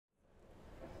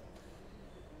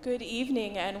Good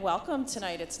evening and welcome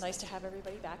tonight. It's nice to have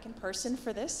everybody back in person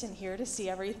for this and here to see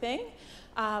everything.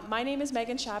 My name is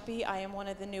Megan Chappie. I am one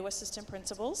of the new assistant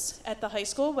principals at the high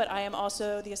school, but I am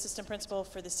also the assistant principal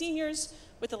for the seniors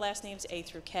with the last names A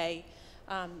through K.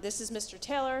 This is Mr.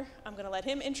 Taylor. I'm going to let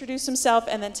him introduce himself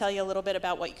and then tell you a little bit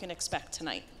about what you can expect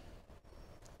tonight.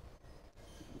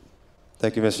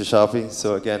 Thank you, Mr. Chappie.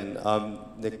 So again, I'm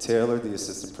Nick Taylor, the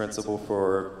assistant principal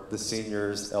for the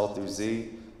seniors L through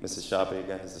Z. Mrs. Chappie,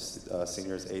 again, is the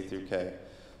seniors A through K.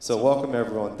 So welcome,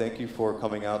 everyone. Thank you for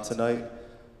coming out tonight.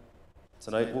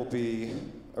 Tonight will be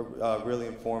a really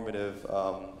informative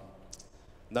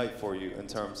night for you in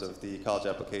terms of the college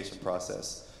application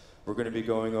process. We're going to be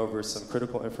going over some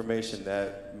critical information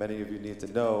that many of you need to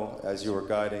know as you are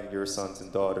guiding your sons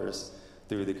and daughters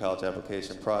through the college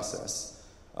application process.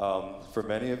 For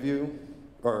many of you,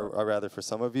 or rather for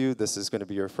some of you, this is going to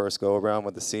be your first go-around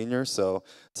with the senior, so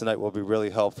tonight will be really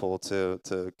helpful to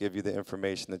give you the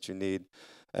information that you need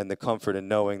and the comfort in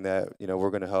knowing that, you know,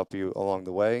 we're going to help you along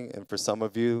the way. And for some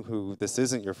of you who this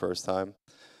isn't your first time,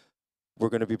 we're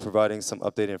going to be providing some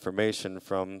updated information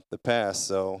from the past,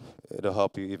 so it'll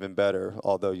help you even better,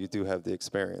 although you do have the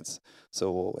experience.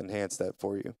 So we'll enhance that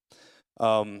for you.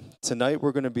 Tonight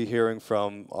we're going to be hearing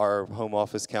from our home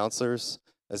office counselors,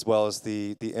 as well as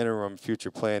the interim future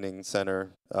planning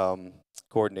center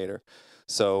coordinator.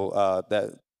 So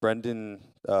that Brendan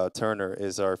Turner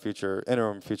is our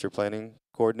interim future planning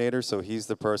coordinator. So he's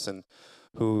the person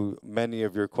who many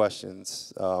of your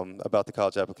questions about the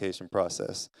college application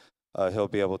process, he'll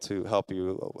be able to help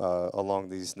you along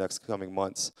these next coming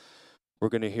months. We're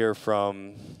going to hear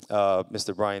from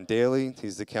Mr. Brian Daly.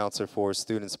 He's the counselor for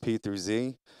students P through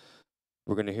Z.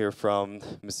 We're going to hear from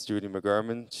Ms. Judy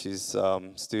McGurman. She's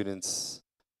students,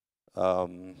 what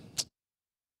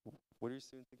are your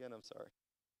students again? I'm sorry.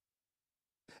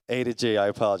 A to G, I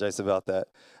apologize about that.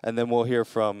 And then we'll hear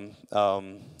from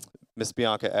Ms.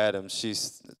 Bianca Adams.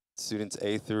 She's students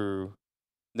H through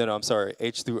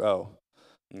O,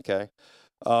 okay?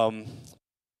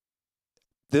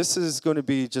 This is going to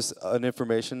be just an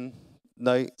information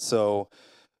night, so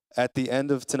at the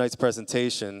end of tonight's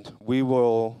presentation, we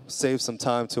will save some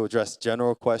time to address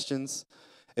general questions.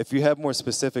 If you have more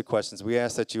specific questions, we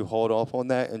ask that you hold off on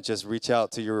that and just reach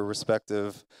out to your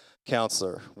respective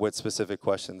counselor with specific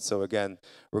questions. So again,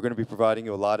 we're going to be providing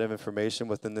you a lot of information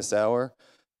within this hour.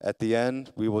 At the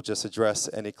end, we will just address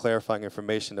any clarifying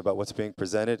information about what's being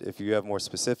presented. If you have more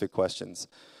specific questions,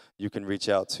 you can reach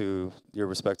out to your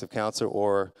respective counselor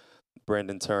or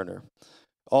Brandon Turner.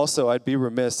 Also, I'd be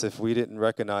remiss if we didn't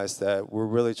recognize that we're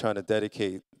really trying to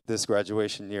dedicate this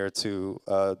graduation year to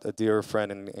a dear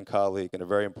friend and colleague and a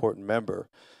very important member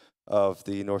of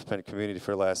the North Penn community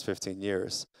for the last 15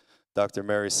 years. Dr.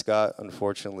 Mary Scott,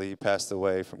 unfortunately, passed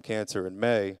away from cancer in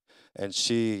May, and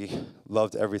she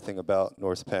loved everything about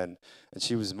North Penn, and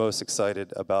she was most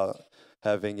excited about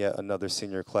having yet another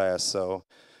senior class. So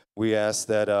we ask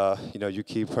that you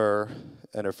keep her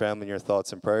and her family in your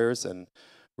thoughts and prayers, and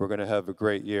we're going to have a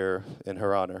great year in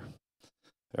her honor.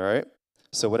 All right?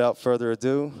 So without further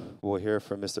ado, we'll hear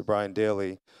from Mr. Brian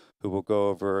Daly, who will go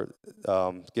over,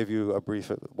 give you a brief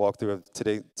walkthrough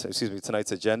of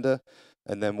tonight's agenda,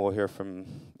 and then we'll hear from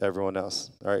everyone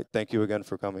else. All right? Thank you again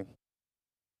for coming.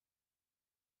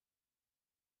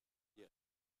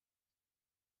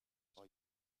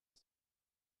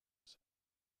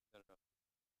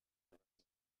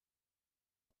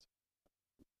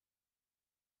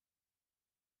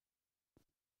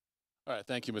 All right,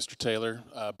 thank you, Mr. Taylor.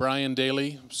 Brian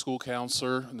Daly, school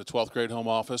counselor in the 12th grade home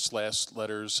office, last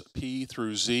letters P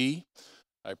through Z.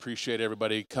 I appreciate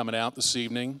everybody coming out this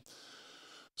evening.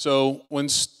 So when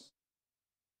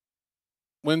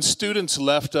students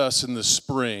left us in the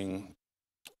spring,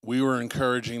 we were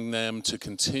encouraging them to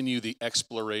continue the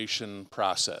exploration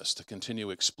process, to continue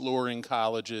exploring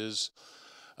colleges,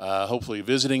 hopefully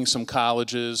visiting some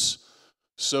colleges,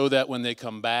 so that when they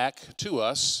come back to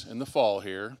us in the fall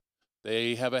here,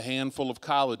 they have a handful of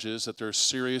colleges that they're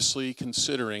seriously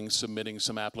considering submitting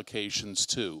some applications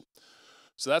to.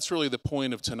 So that's really the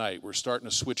point of tonight. We're starting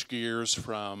to switch gears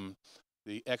from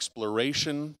the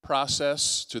exploration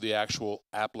process to the actual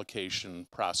application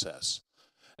process.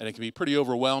 And it can be pretty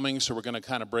overwhelming, so we're going to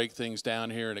kind of break things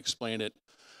down here and explain it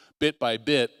bit by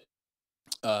bit.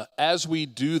 As we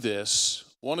do this,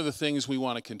 one of the things we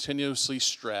want to continuously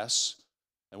stress,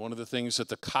 and one of the things that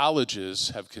the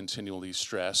colleges have continually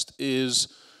stressed, is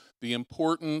the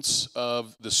importance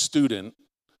of the student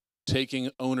taking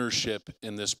ownership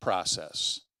in this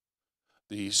process.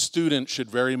 The student should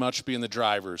very much be in the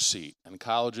driver's seat, and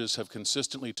colleges have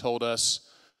consistently told us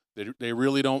They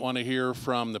really don't want to hear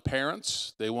from the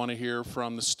parents. They want to hear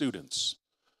from the students.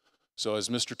 So as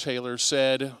Mr. Taylor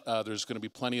said, there's going to be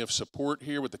plenty of support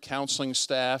here with the counseling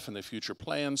staff and the Future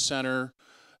Plan Center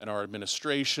and our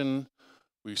administration.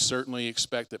 We certainly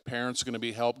expect that parents are going to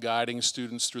be help guiding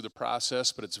students through the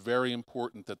process, but it's very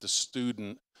important that the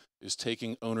student is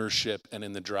taking ownership and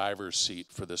in the driver's seat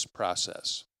for this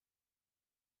process.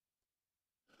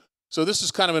 So this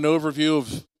is kind of an overview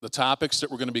of the topics that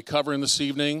we're going to be covering this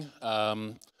evening.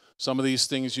 Some of these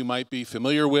things you might be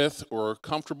familiar with or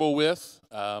comfortable with.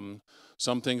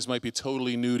 Some things might be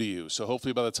totally new to you. So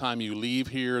hopefully by the time you leave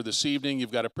here this evening,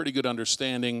 you've got a pretty good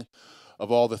understanding of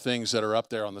all the things that are up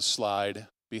there on the slide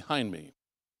behind me.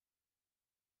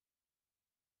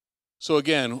 So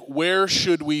again, where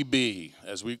should we be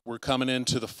as we're coming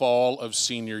into the fall of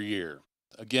senior year?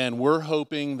 Again, we're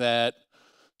hoping that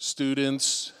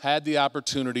students had the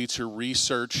opportunity to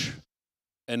research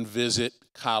and visit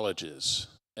colleges.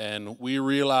 And we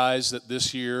realize that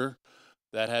this year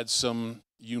that had some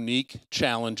unique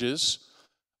challenges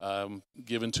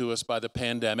given to us by the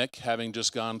pandemic. Having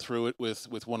just gone through it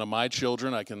with one of my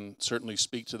children, I can certainly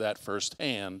speak to that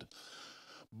firsthand.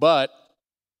 But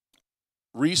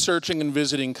researching and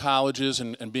visiting colleges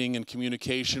and being in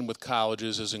communication with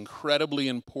colleges is incredibly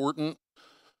important,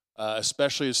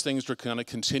 especially as things are kind of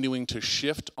continuing to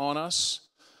shift on us.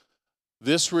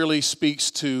 This really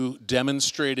speaks to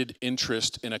demonstrated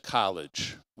interest in a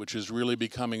college, which is really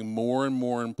becoming more and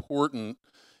more important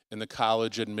in the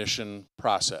college admission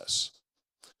process.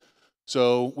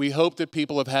 So we hope that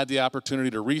people have had the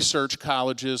opportunity to research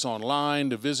colleges online,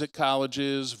 to visit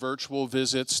colleges, virtual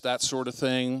visits, that sort of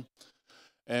thing.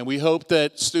 And we hope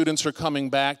that students are coming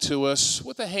back to us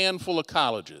with a handful of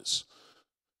colleges.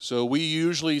 So we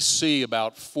usually see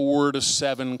about 4 to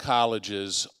 7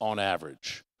 colleges on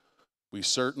average. We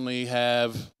certainly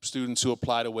have students who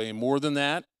apply to way more than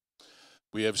that.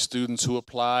 We have students who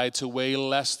apply to way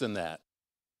less than that.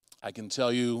 I can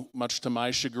tell you, much to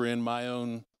my chagrin, my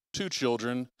own 2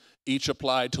 children each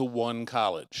applied to 1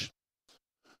 college,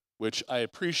 which I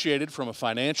appreciated from a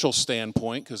financial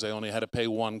standpoint because they only had to pay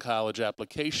 1 college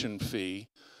application fee.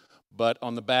 But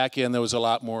on the back end, there was a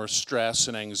lot more stress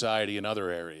and anxiety in other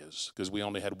areas because we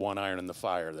only had 1 iron in the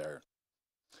fire there.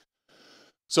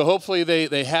 So hopefully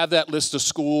they have that list of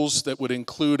schools that would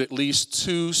include at least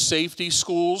 2 safety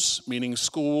schools, meaning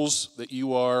schools that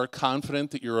you are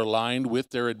confident that you're aligned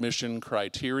with their admission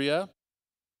criteria.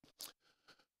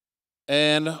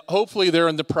 And hopefully they're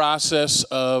in the process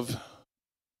of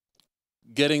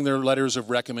getting their letters of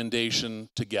recommendation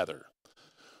together.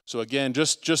 So again,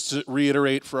 just to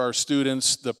reiterate for our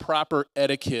students, the proper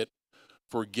etiquette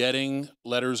for getting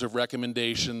letters of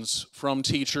recommendations from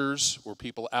teachers or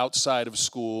people outside of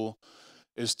school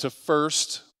is to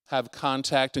first have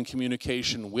contact and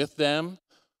communication with them,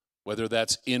 whether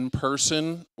that's in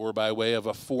person or by way of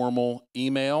a formal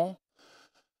email,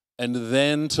 and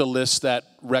then to list that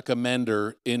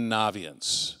recommender in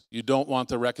Naviance. You don't want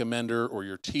the recommender or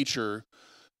your teacher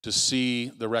to see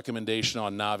the recommendation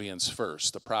on Naviance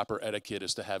first. The proper etiquette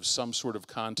is to have some sort of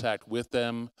contact with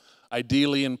them,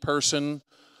 ideally in person,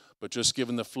 but just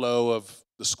given the flow of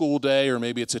the school day, or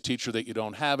maybe it's a teacher that you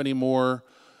don't have anymore,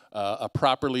 a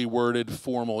properly worded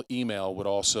formal email would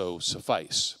also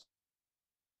suffice.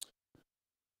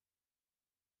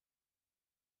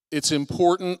 It's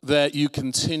important that you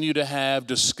continue to have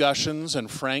discussions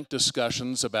and frank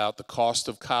discussions about the cost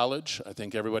of college. I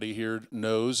think everybody here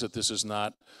knows that this is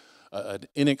not an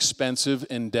inexpensive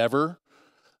endeavor.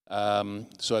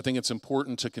 So I think it's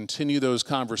important to continue those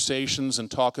conversations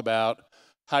and talk about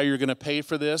how you're going to pay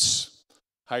for this,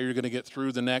 how you're going to get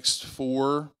through the next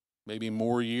 4, maybe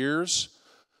more years,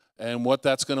 and what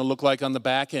that's going to look like on the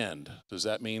back end. Does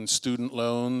that mean student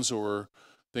loans or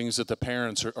things that the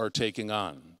parents are taking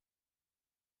on?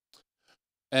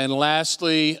 And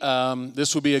lastly,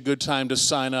 this would be a good time to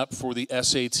sign up for the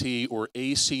SAT or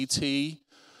ACT.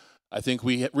 I think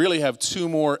we really have 2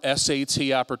 more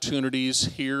SAT opportunities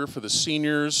here for the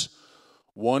seniors.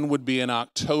 One would be in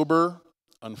October.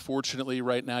 Unfortunately,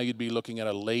 right now you'd be looking at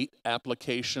a late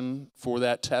application for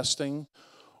that testing,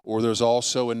 or there's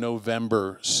also a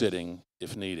November sitting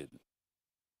if needed.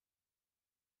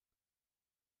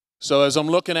 So as I'm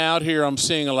looking out here, I'm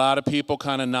seeing a lot of people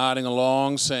kind of nodding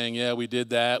along, saying, yeah, we did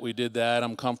that,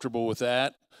 I'm comfortable with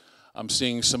that. I'm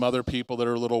seeing some other people that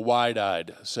are a little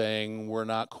wide-eyed, saying we're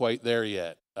not quite there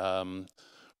yet.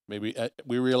 Maybe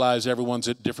we realize everyone's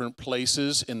at different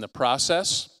places in the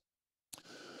process.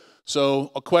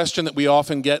 So a question that we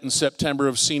often get in September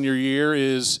of senior year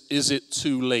is it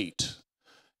too late?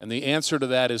 And the answer to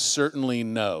that is certainly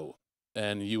no.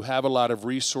 And you have a lot of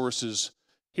resources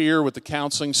here with the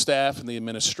counseling staff and the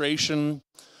administration.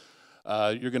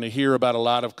 You're going to hear about a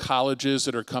lot of colleges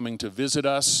that are coming to visit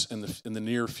us in the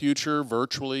near future,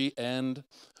 virtually and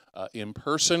in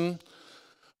person.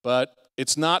 But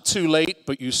it's not too late,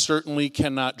 but you certainly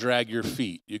cannot drag your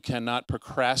feet. You cannot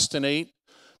procrastinate,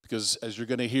 because as you're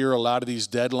going to hear, a lot of these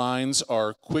deadlines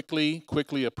are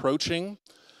quickly approaching,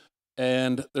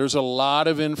 and there's a lot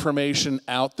of information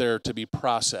out there to be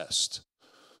processed.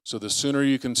 So the sooner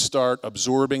you can start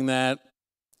absorbing that,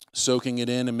 soaking it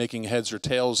in, and making heads or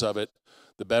tails of it,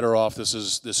 the better off this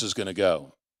is going to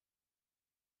go.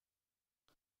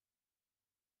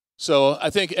 So I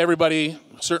think everybody,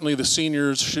 certainly the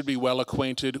seniors, should be well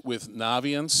acquainted with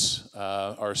Naviance.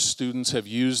 Our students have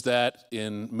used that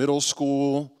in middle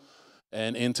school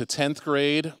and into 10th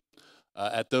grade.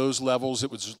 At those levels, it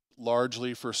was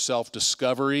largely for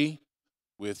self-discovery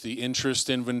with the interest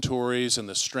inventories and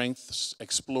the strengths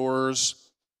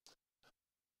explorers.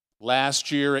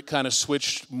 Last year, it kind of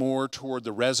switched more toward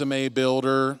the resume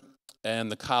builder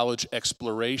and the college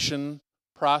exploration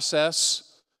process.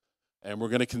 And we're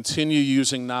going to continue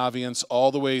using Naviance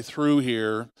all the way through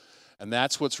here, and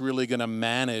that's what's really going to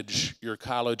manage your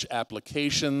college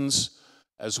applications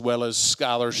as well as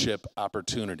scholarship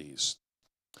opportunities.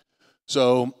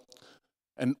 So,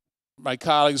 and my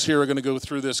colleagues here are going to go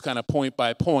through this kind of point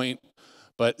by point,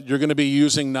 but you're going to be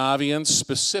using Naviance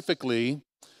specifically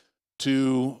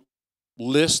to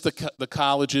list the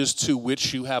colleges to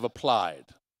which you have applied.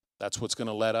 That's what's going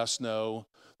to let us know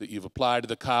that you've applied to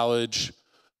the college,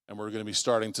 and we're going to be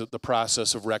starting the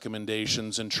process of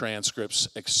recommendations and transcripts,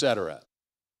 etc.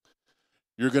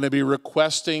 You're going to be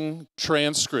requesting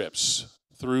transcripts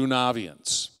through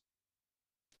Naviance.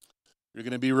 You're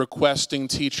going to be requesting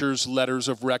teachers' letters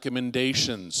of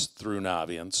recommendations through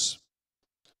Naviance.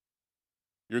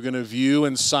 You're going to view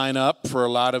and sign up for a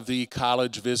lot of the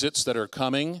college visits that are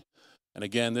coming. And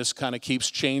again, this kind of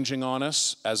keeps changing on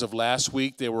us. As of last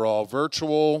week, they were all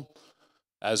virtual.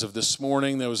 As of this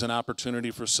morning, there was an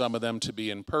opportunity for some of them to be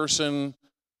in person.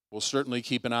 We'll certainly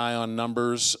keep an eye on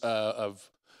numbers of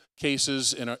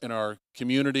cases in our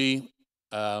community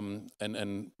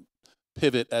and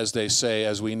pivot, as they say,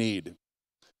 as we need.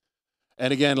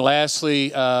 And again,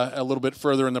 lastly, a little bit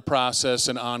further in the process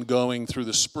and ongoing through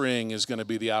the spring is going to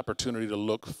be the opportunity to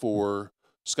look for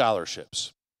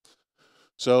scholarships.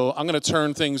 So I'm going to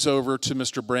turn things over to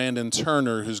Mr. Brandon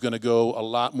Turner, who's going to go a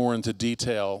lot more into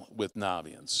detail with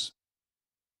Naviance.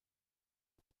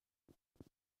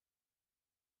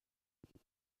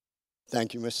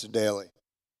 Thank you, Mr. Daly.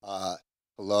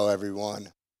 Hello,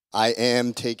 everyone. I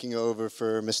am taking over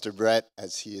for Mr. Brett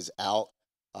as he is out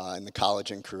in the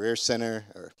College and Career Center,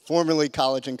 or formerly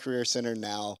College and Career Center,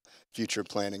 now Future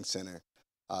Planning Center.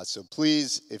 So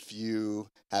please, if you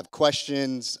have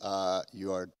questions,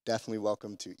 you are definitely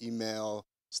welcome to email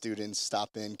students,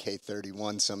 stop in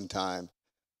K31 sometime.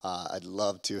 I'd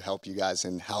love to help you guys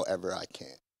in however I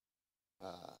can.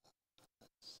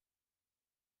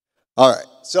 All right,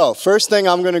 so first thing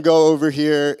I'm going to go over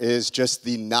here is just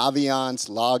the Naviance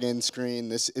login screen.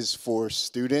 This is for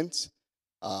students.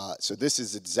 So this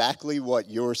is exactly what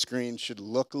your screen should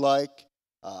look like.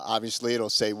 Obviously, it'll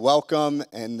say welcome,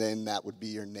 and then that would be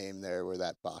your name there where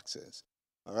that box is.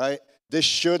 All right, this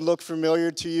should look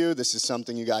familiar to you. This is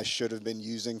something you guys should have been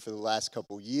using for the last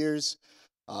couple years.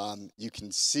 You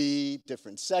can see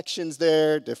different sections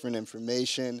there, different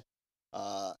information.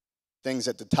 Things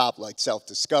at the top like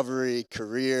self-discovery,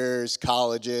 careers,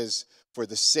 colleges. For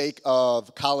the sake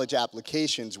of college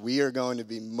applications, we are going to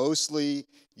be mostly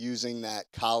using that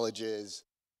colleges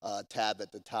tab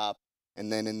at the top,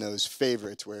 and then in those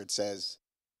favorites where it says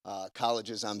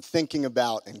colleges I'm thinking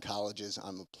about and colleges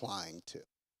I'm applying to.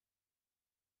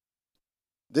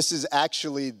 This is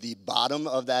actually the bottom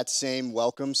of that same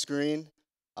welcome screen.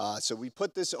 So we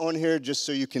put this on here just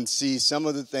so you can see some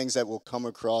of the things that will come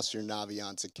across your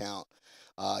Naviance account.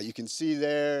 You can see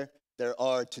there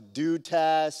are to-do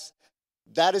tasks.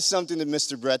 That is something that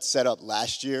Mr. Brett set up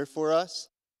last year for us.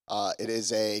 It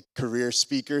is a career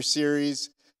speaker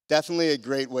series. Definitely a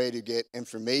great way to get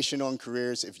information on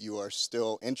careers if you are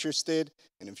still interested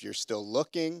and if you're still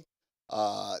looking.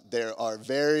 There are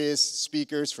various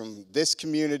speakers from this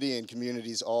community and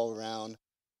communities all around,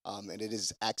 and it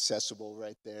is accessible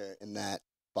right there in that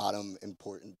bottom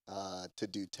important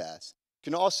to-do task.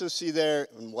 You can also see there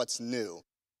what's new.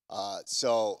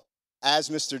 So as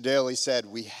Mr. Daly said,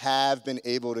 we have been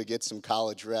able to get some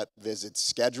college rep visits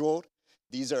scheduled.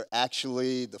 These are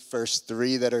actually the first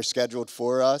 3 that are scheduled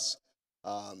for us.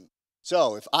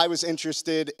 So if I was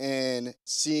interested in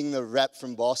seeing the rep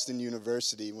from Boston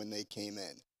University when they came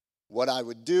in, what I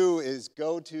would do is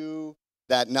go to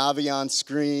that Naviance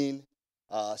screen,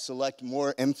 select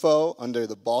more info under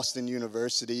the Boston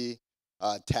University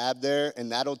tab there, and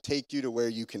that'll take you to where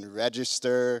you can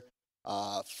register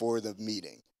for the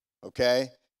meeting, okay?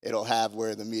 It'll have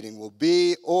where the meeting will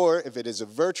be, or if it is a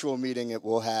virtual meeting, it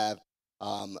will have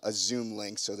a Zoom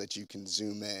link so that you can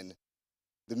Zoom in.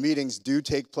 The meetings do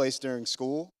take place during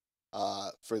school.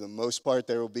 For the most part,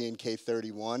 there will be in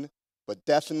K-31, but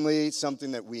definitely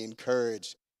something that we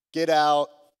encourage. Get out,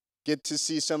 get to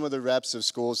see some of the reps of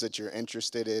schools that you're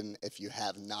interested in if you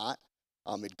have not.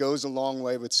 It goes a long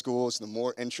way with schools. The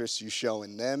more interest you show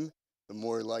in them, the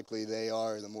more likely they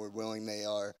are, the more willing they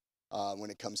are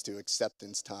when it comes to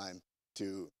acceptance time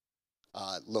to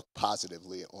look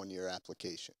positively on your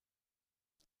application.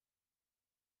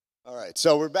 All right,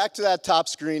 so we're back to that top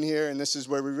screen here, and this is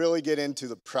where we really get into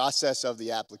the process of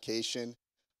the application.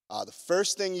 The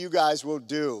first thing you guys will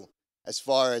do as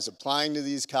far as applying to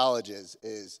these colleges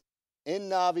is in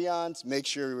Naviance, make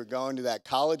sure we're going to that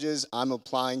colleges I'm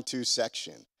applying to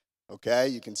section. Okay,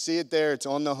 you can see it there, it's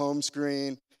on the home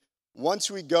screen.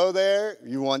 Once we go there,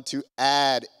 you want to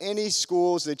add any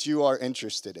schools that you are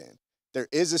interested in. There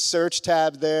is a search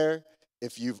tab there.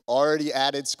 If you've already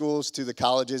added schools to the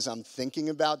colleges I'm thinking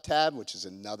about tab, which is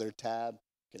another tab,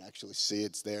 you can actually see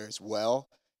it's there as well.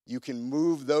 You can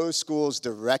move those schools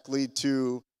directly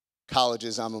to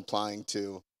colleges I'm applying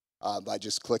to by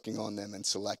just clicking on them and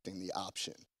selecting the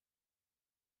option.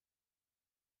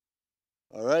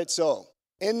 All right, so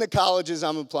in the colleges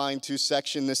I'm applying to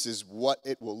section, this is what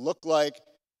it will look like.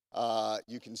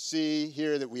 You can see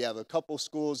here that we have a couple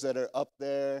schools that are up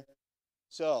there.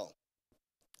 So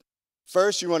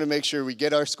first, you want to make sure we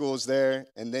get our schools there,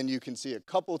 and then you can see a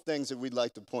couple things that we'd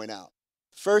like to point out.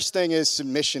 First thing is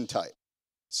submission type.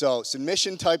 So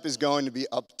submission type is going to be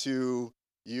up to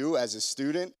you as a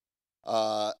student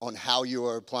on how you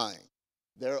are applying.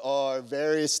 There are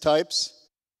various types: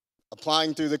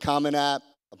 applying through the Common App,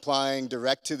 applying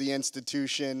direct to the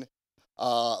institution,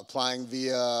 applying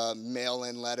via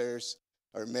mail-in letters,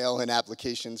 or mail-in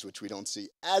applications, which we don't see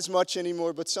as much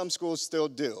anymore, but some schools still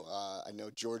do. I know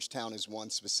Georgetown is one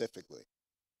specifically.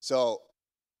 So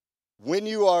when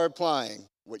you are applying,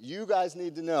 what you guys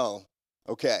need to know,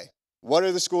 okay, what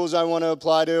are the schools I want to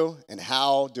apply to, and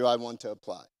how do I want to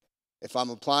apply? If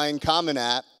I'm applying Common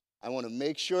App, I want to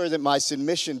make sure that my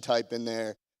submission type in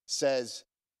there says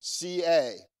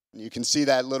CA. And you can see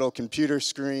that little computer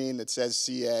screen that says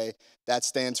CA. That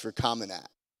stands for Common App,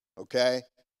 okay?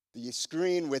 The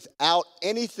screen without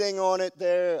anything on it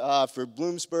there for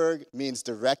Bloomsburg means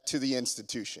direct to the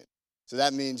institution. So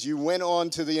that means you went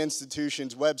on to the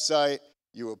institution's website,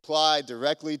 you applied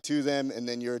directly to them, and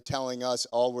then you're telling us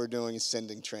all we're doing is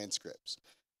sending transcripts,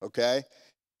 okay?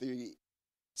 The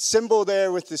symbol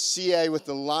there with the CA with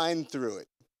the line through it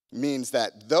means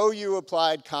that though you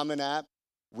applied Common App,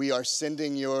 we are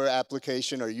sending your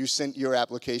application, or you sent your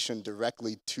application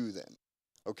directly to them,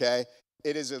 okay?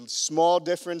 It is a small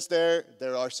difference there.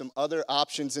 There are some other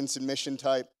options in submission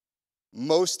type.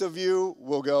 Most of you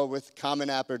will go with Common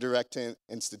App or direct to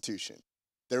institution.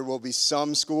 There will be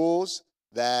some schools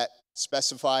that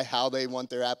specify how they want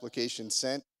their application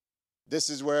sent. This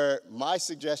is where my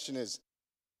suggestion is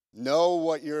know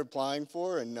what you're applying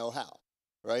for and know how,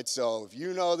 right? So if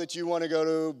you know that you want to go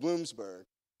to Bloomsburg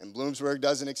and Bloomsburg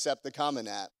doesn't accept the Common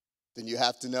App, then you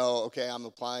have to know, okay, I'm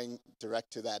applying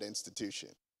direct to that institution.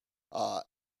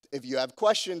 If you have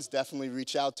questions, definitely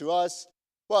reach out to us,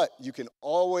 but you can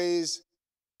always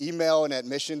email an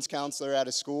admissions counselor at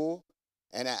a school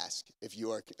and ask if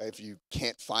you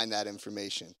can't find that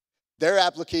information. Their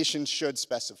application should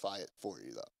specify it for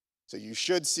you, though. So you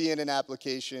should see in an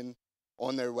application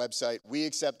on their website, we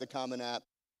accept the Common App,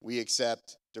 we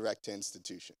accept direct to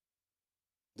institution.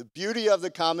 The beauty of the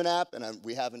Common App, and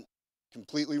we haven't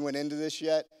completely went into this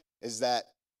yet, is that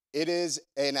it is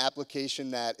an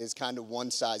application that is kind of one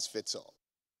size fits all.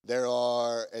 There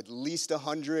are at least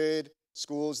 100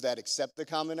 schools that accept the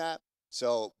Common App.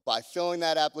 So by filling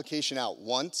that application out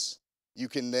once, you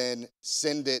can then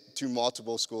send it to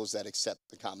multiple schools that accept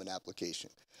the Common Application.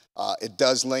 It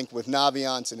does link with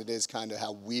Naviance, and it is kind of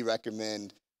how we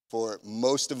recommend for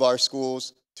most of our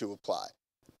schools to apply.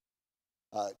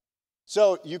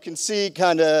 So you can see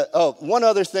kind of, one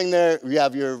other thing there, you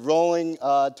have your rolling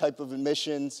type of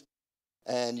admissions,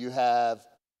 and you have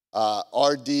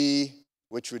RD,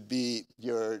 which would be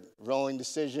your rolling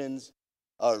decisions,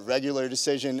 regular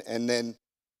decision, and then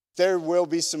there will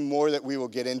be some more that we will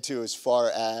get into as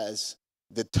far as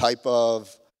the type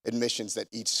of admissions that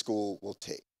each school will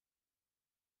take.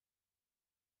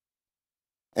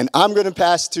 And I'm going to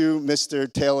pass to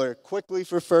Mr. Taylor quickly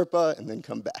for FERPA and then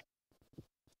come back.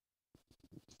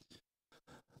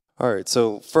 All right,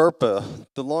 so FERPA,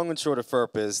 the long and short of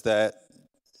FERPA is that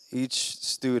each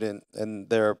student and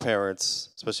their parents,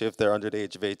 especially if they're under the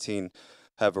age of 18,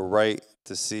 have a right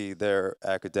to see their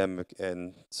academic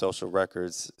and social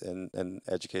records in an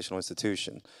educational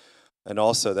institution. And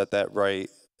also that right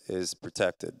is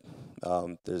protected.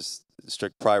 There's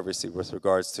strict privacy with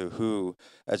regards to who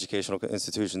educational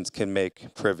institutions can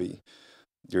make privy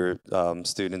your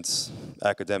students'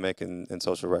 academic and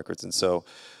social records. And so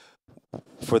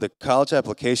for the college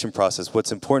application process,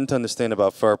 what's important to understand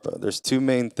about FERPA, there's two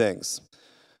main things.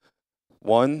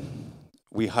 One,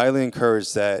 we highly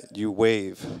encourage that you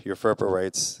waive your FERPA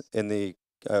rights in the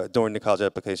during the college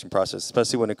application process,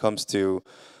 especially when it comes to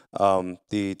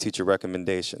the teacher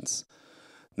recommendations.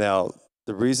 Now,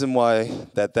 the reason why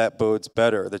that bodes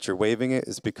better, that you're waiving it,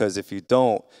 is because if you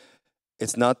don't,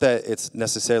 it's not that it's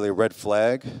necessarily a red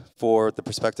flag for the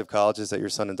prospective colleges that your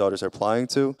son and daughters are applying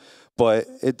to, but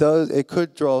it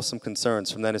could draw some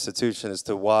concerns from that institution as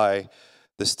to why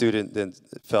the student then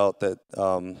felt that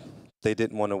they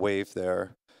didn't want to waive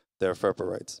their FERPA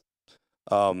rights.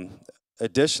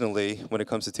 Additionally, when it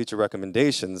comes to teacher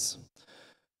recommendations,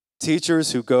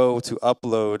 teachers who go to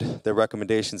upload their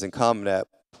recommendations in Common App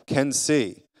can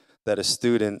see that a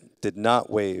student did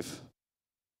not waive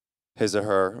his or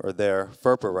her or their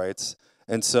FERPA rights,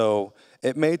 and so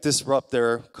it may disrupt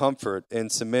their comfort in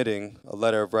submitting a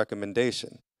letter of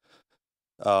recommendation.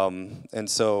 And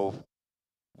so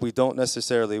we don't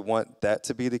necessarily want that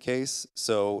to be the case,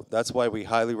 so that's why we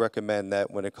highly recommend that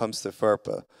when it comes to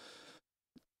FERPA,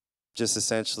 just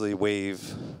essentially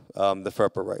waive the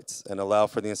FERPA rights and allow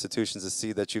for the institutions to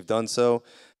see that you've done so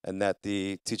and that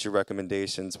the teacher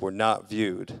recommendations were not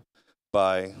viewed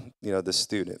by the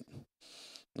student.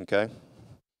 Okay?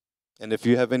 And if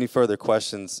you have any further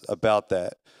questions about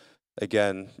that,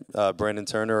 again, Brandon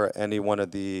Turner or any one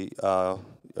of the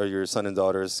or your son and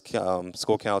daughter's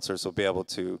school counselors will be able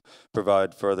to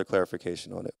provide further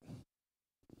clarification on it.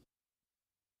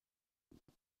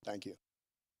 Thank you.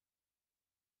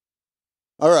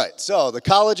 All right, so the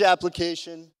college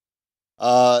application,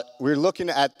 we're looking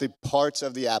at the parts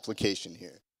of the application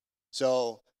here.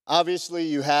 So obviously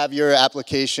you have your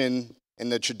application in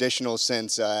the traditional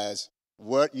sense as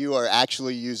what you are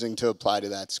actually using to apply to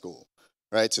that school,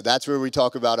 right? So that's where we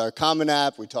talk about our Common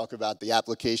App. We talk about the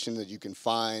application that you can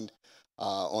find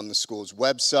on the school's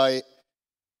website.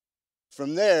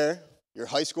 From there, your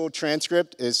high school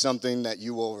transcript is something that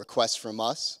you will request from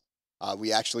us.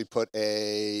 We actually put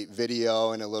a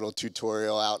video and a little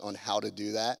tutorial out on how to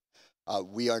do that.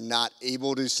 We are not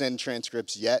able to send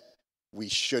transcripts yet. We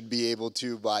should be able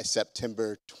to by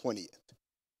September 20th,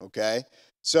 okay?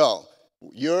 So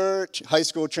your high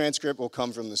school transcript will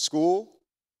come from the school,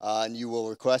 and you will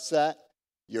request that.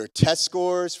 Your test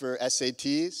scores for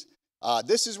SATs.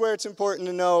 This is where it's important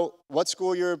to know what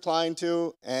school you're applying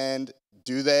to and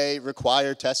do they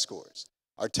require test scores.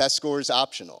 Are test scores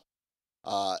optional?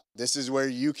 This is where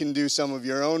you can do some of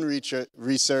your own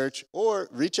research or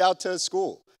reach out to a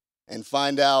school and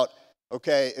find out,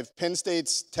 okay, if Penn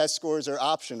State's test scores are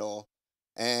optional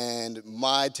and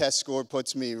my test score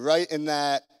puts me right in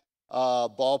that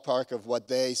ballpark of what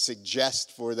they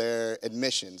suggest for their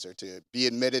admissions or to be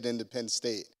admitted into Penn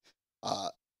State,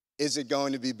 is it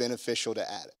going to be beneficial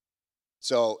to add it?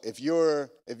 So if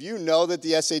you know that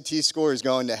the SAT score is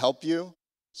going to help you,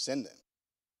 send them.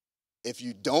 If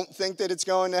you don't think that it's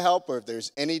going to help or if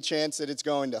there's any chance that it's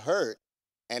going to hurt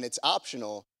and it's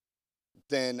optional,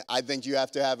 then I think you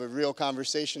have to have a real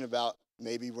conversation about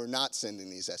maybe we're not sending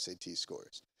these SAT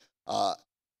scores.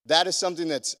 That is something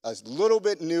that's a little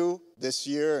bit new this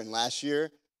year and last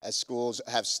year as schools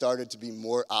have started to be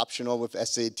more optional with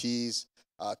SATs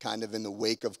kind of in the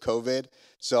wake of COVID.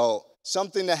 So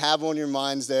something to have on your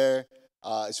minds there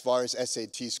as far as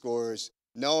SAT scores,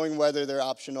 knowing whether they're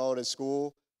optional at a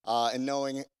school, and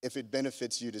knowing if it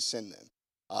benefits you to send them.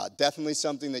 Definitely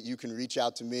something that you can reach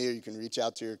out to me or you can reach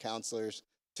out to your counselors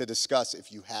to discuss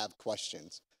if you have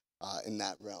questions in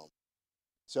that realm.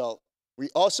 So we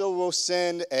also will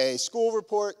send a school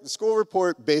report. The school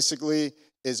report basically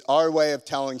is our way of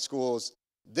telling schools,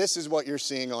 this is what you're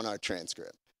seeing on our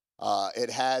transcript.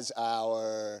 It has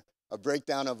a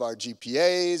breakdown of our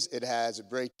GPAs. It has a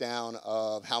breakdown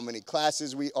of how many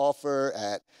classes we offer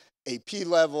at AP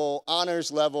level,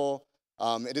 honors level.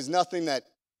 It is nothing that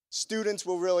students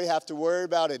will really have to worry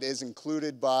about. It is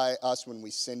included by us when we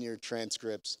send your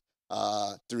transcripts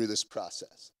through this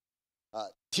process.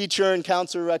 Teacher and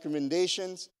counselor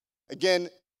recommendations. Again,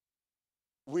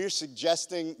 we're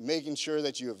suggesting making sure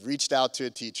that you have reached out to a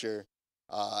teacher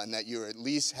and that you at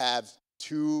least have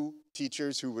 2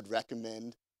 teachers who would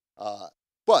recommend.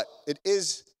 But it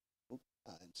is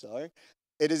I'm sorry.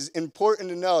 It is important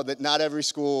to know that not every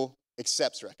school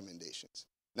accepts recommendations.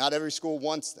 Not every school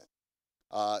wants them.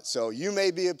 So you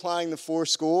may be applying to 4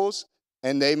 schools,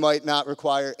 and they might not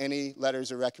require any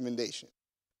letters of recommendation.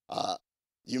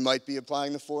 You might be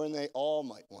applying to 4, and they all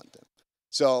might want them.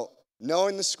 So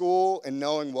knowing the school and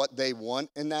knowing what they want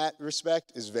in that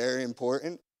respect is very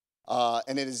important.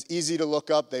 And it is easy to look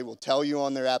up. They will tell you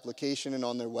on their application and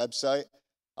on their website.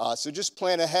 So just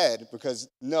plan ahead, because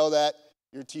know that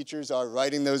your teachers are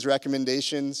writing those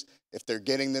recommendations. If they're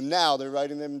getting them now, they're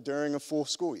writing them during a full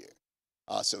school year.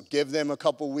 So give them a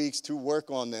couple weeks to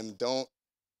work on them. Don't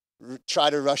try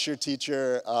to rush your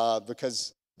teacher,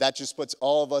 because that just puts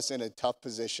all of us in a tough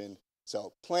position.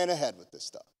 So plan ahead with this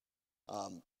stuff.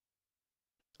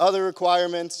 Other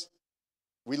requirements,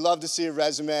 we love to see a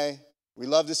resume. We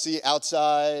love to see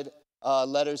outside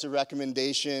letters of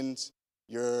recommendations,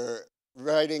 your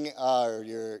writing or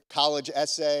your college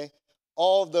essay.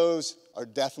 All of those are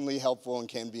definitely helpful and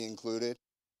can be included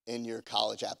in your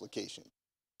college application.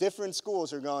 Different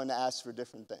schools are going to ask for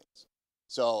different things.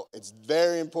 So it's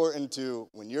very important to,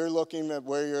 when you're looking at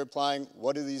where you're applying,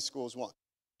 what do these schools want?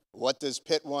 What does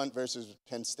Pitt want versus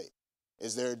Penn State?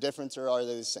 Is there a difference, or are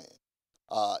they the same?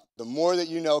 The more that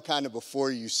you know kind of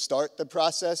before you start the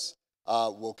process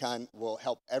will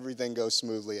help everything go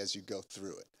smoothly as you go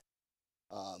through it.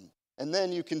 And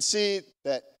then you can see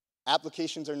that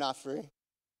applications are not free.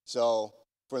 So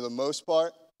for the most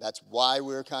part, that's why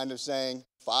we're kind of saying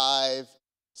 5,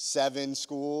 7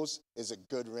 schools is a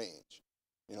good range.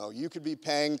 You know, you could be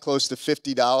paying close to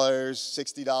 $50,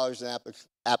 $60 an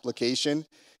application.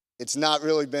 It's not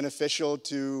really beneficial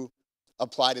to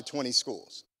apply to 20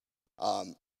 schools.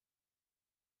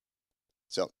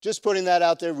 So just putting that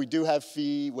out there, we do have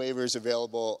fee waivers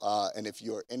available, and if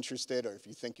you're interested or if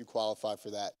you think you qualify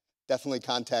for that, definitely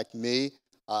contact me,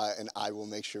 and I will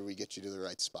make sure we get you to the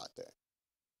right spot there.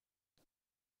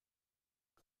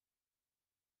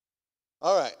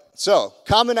 All right, so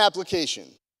common application.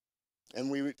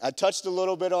 And I touched a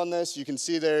little bit on this. You can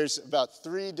see there's about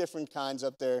 3 different kinds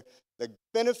up there. The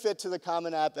benefit to the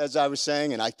Common App, as I was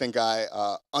saying, and I think I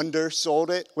undersold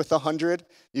it with 100,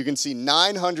 you can see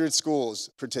 900 schools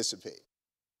participate.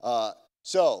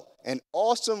 So an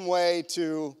awesome way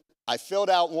to, I filled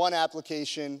out 1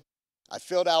 application, I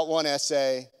filled out 1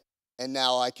 essay, and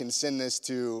now I can send this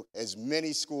to as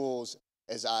many schools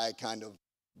as I kind of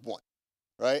want,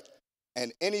 right?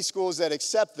 And any schools that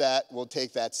accept that will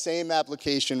take that same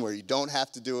application where you don't have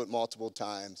to do it multiple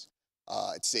times.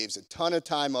 It saves a ton of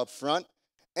time up front,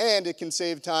 and it can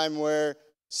save time where,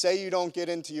 say you don't get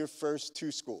into your first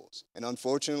 2 schools, and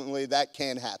unfortunately that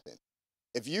can happen.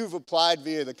 If you've applied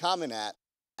via the Common App,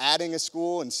 adding a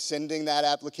school and sending that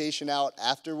application out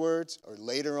afterwards or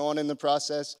later on in the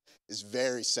process is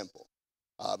very simple,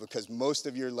 because most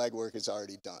of your legwork is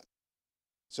already done.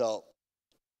 So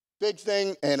big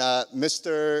thing, and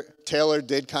Mr. Taylor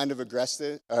did kind of address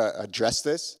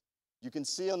this. You can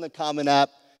see on the Common App,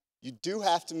 you do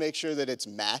have to make sure that it's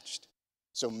matched.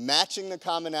 So matching the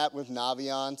Common App with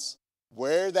Naviance,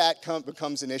 where that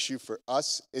becomes an issue for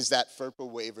us is that FERPA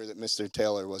waiver that Mr.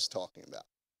 Taylor was talking about.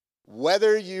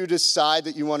 Whether you decide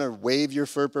that you want to waive your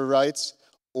FERPA rights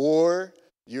or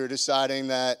you're deciding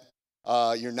that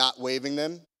you're not waiving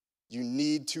them, you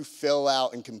need to fill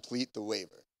out and complete the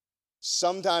waiver.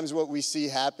 Sometimes what we see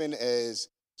happen is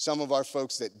some of our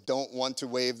folks that don't want to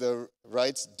waive the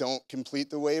rights don't complete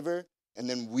the waiver, and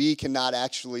then we cannot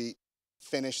actually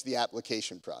finish the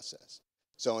application process.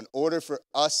 So in order for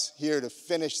us here to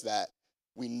finish that,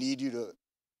 we need you to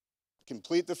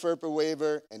complete the FERPA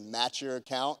waiver and match your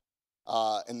account.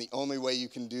 And the only way you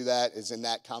can do that is in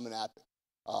that Common App.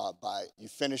 You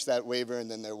finish that waiver,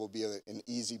 and then there will be an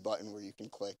easy button where you can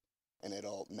click, and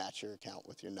it'll match your account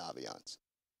with your Naviance.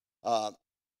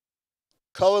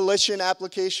 Coalition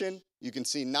application, you can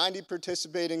see 90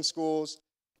 participating schools.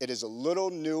 It is a little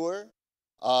newer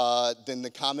than the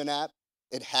Common App.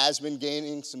 It has been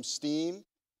gaining some steam.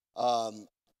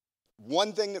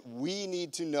 One thing that we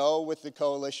need to know with the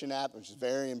Coalition app, which is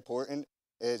very important,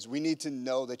 is we need to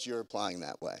know that you're applying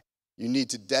that way. You need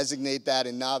to designate that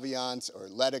in Naviance or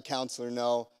let a counselor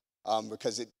know,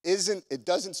 because it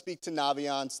doesn't speak to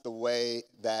Naviance the way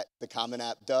that the Common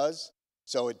App does.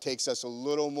 So it takes us a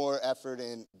little more effort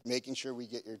in making sure we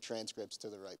get your transcripts to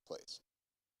the right place.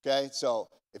 Okay, so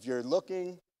if you're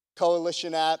looking,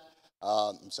 Coalition app,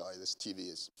 I'm sorry, this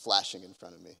TV is flashing in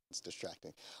front of me. It's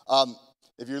distracting.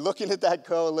 If you're looking at that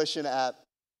Coalition app,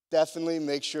 definitely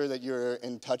make sure that you're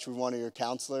in touch with one of your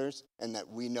counselors and that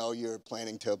we know you're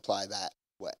planning to apply that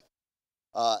way.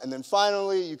 And then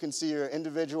finally, you can see your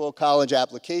individual college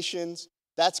applications.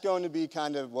 That's going to be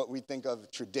kind of what we think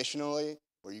of traditionally,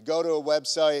 where you go to a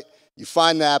website, you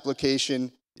find the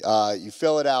application, you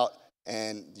fill it out,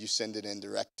 and you send it in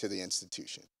direct to the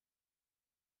institution.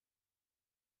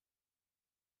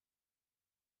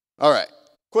 All right,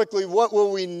 quickly, what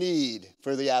will we need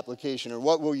for the application, or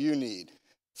what will you need?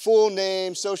 Full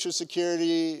name, social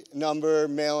security number,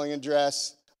 mailing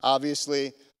address,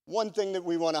 obviously. One thing that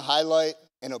we want to highlight,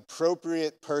 an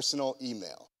appropriate personal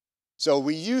email. So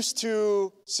we used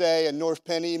to say a North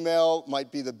Penn email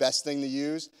might be the best thing to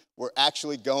use. We're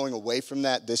actually going away from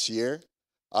that this year.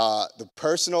 The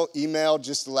personal email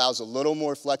just allows a little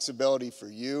more flexibility for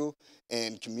you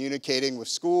in communicating with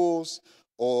schools,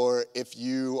 or if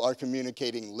you are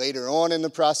communicating later on in the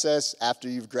process after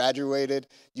you've graduated,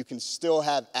 you can still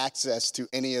have access to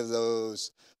any of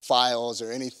those files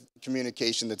or any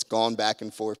communication that's gone back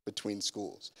and forth between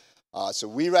schools. So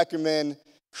we recommend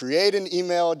create an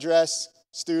email address,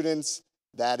 students,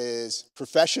 that is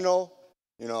professional,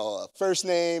 first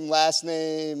name, last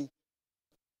name,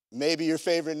 maybe your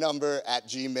favorite number at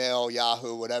Gmail,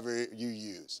 Yahoo, whatever you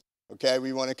use. Okay,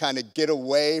 we want to kind of get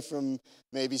away from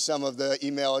maybe some of the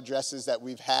email addresses that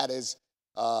we've had as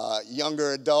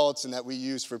younger adults and that we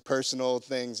use for personal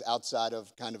things outside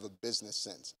of kind of a business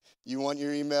sense. You want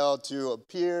your email to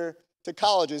appear to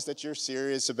colleges that you're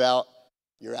serious about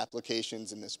your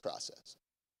applications in this process.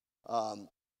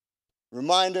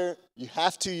 Reminder, you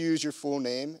have to use your full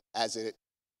name as it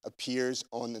appears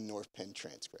on the North Penn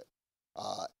transcript.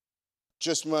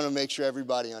 Just want to make sure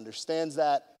everybody understands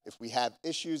that. If we have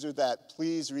issues with that,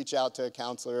 please reach out to a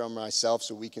counselor or myself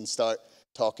so we can start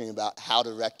talking about how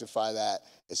to rectify that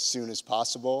as soon as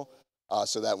possible,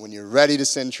 so that when you're ready to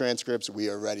send transcripts, we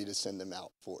are ready to send them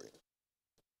out for you.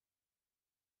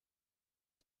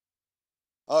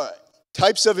 All right,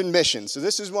 types of admission. So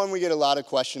this is one we get a lot of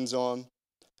questions on.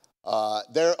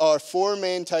 There are 4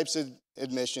 main types of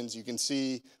admissions. You can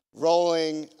see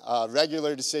rolling,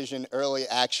 regular decision, early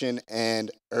action,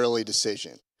 and early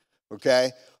decision,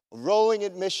 okay? Rolling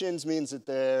admissions means that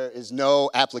there is no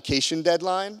application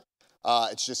deadline.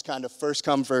 It's just kind of first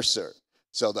come, first serve.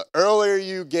 So the earlier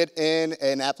you get in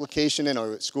an application in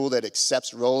a school that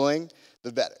accepts rolling,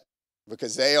 the better,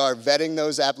 because they are vetting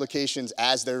those applications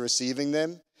as they're receiving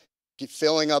them,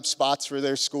 filling up spots for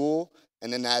their school,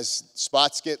 and then as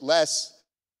spots get less,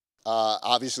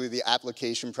 obviously the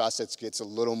application process gets a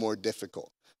little more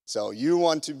difficult. So you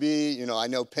want to be, I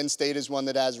know Penn State is one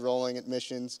that has rolling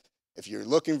admissions. If you're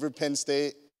looking for Penn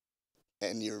State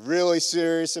and you're really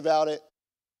serious about it,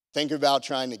 think about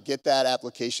trying to get that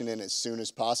application in as soon as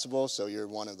possible so you're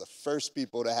one of the first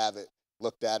people to have it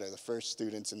looked at, or the first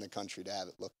students in the country to have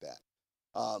it looked at.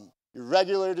 Your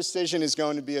regular decision is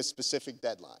going to be a specific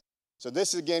deadline. So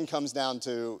this again comes down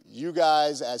to you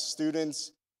guys as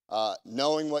students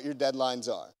knowing what your deadlines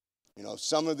are.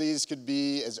 Some of these could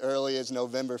be as early as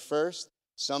November 1st.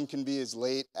 Some can be as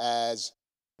late as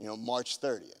March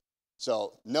 30th.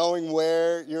 So knowing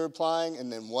where you're applying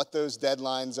and then what those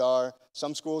deadlines are,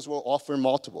 some schools will offer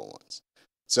multiple ones.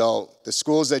 So the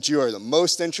schools that you are the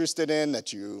most interested in,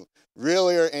 that you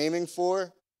really are aiming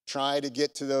for, try to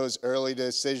get to those early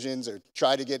decisions or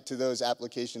try to get to those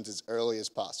applications as early as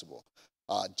possible,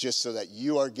 just so that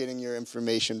you are getting your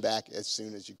information back as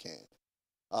soon as you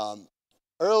can.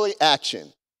 Early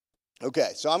action.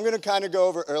 Okay, so I'm going to kind of go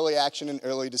over early action and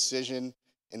early decision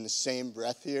in the same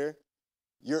breath here.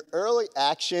 Your early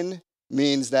action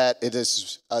means that it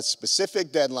is a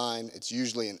specific deadline. It's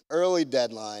usually an early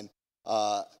deadline,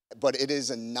 but it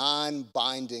is a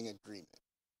non-binding agreement,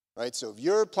 right? So if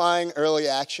you're applying early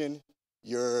action,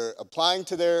 you're applying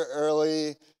to their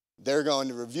early, they're going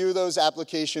to review those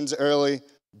applications early,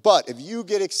 but if you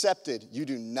get accepted, you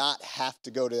do not have to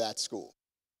go to that school,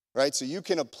 right? So you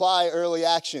can apply early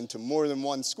action to more than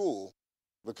one school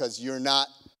because you're not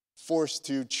forced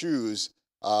to choose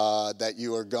that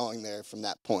you are going there from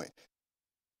that point.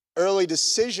 Early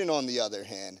decision, on the other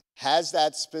hand, has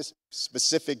that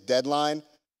specific deadline,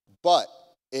 but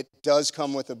it does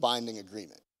come with a binding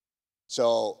agreement.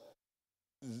 So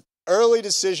early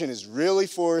decision is really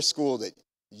for a school that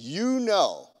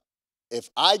if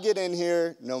I get in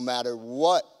here, no matter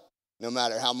what, no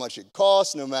matter how much it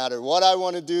costs, no matter what I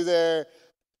want to do there,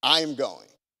 I am going.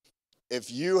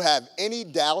 If you have any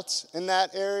doubts in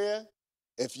that area,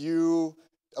 if you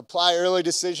apply early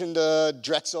decision to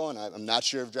Drexel, and I'm not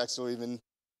sure if Drexel even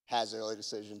has early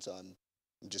decision, so I'm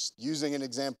just using an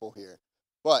example here.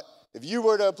 But if you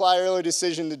were to apply early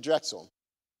decision to Drexel,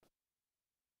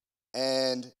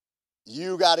 and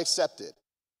you got accepted,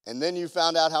 and then you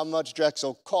found out how much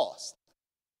Drexel cost,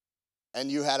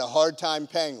 and you had a hard time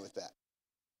paying with that,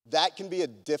 that can be a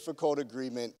difficult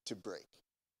agreement to break.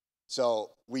 So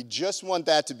we just want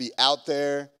that to be out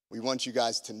there. We want you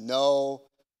guys to know.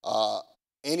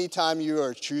 Anytime you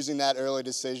are choosing that early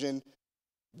decision,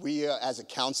 we as a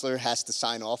counselor has to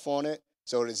sign off on it.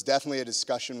 So it is definitely a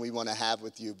discussion we want to have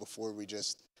with you before we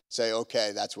just say,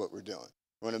 okay, that's what we're doing.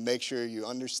 We want to make sure you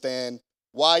understand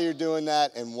why you're doing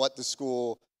that and what the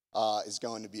school is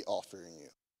going to be offering you.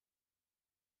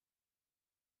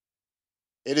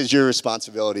 It is your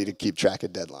responsibility to keep track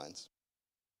of deadlines.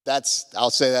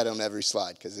 I'll say that on every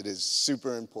slide because it is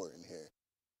super important here.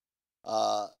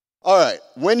 All right,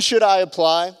 when should I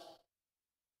apply?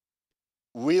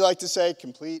 We like to say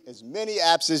complete as many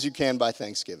apps as you can by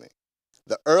Thanksgiving.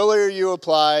 The earlier you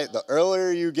apply, the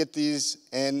earlier you get these,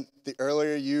 and the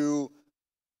earlier you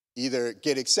either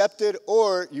get accepted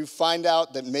or you find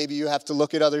out that maybe you have to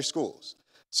look at other schools.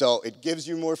 So it gives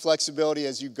you more flexibility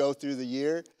as you go through the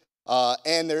year,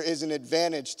 and there is an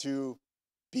advantage to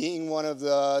being one of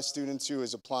the students who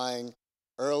is applying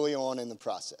early on in the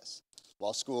process,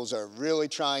 while schools are really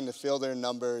trying to fill their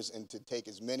numbers and to take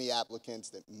as many applicants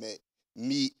that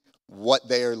meet what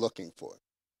they are looking for,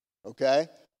 okay?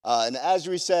 And as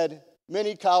we said,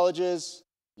 many colleges,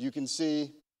 you can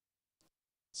see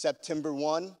September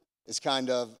 1 is kind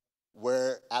of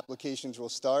where applications will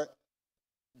start.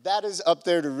 That is up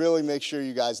there to really make sure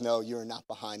you guys know you are not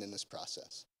behind in this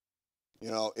process. You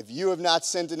know, if you have not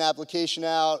sent an application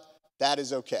out, that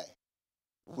is okay.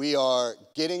 We are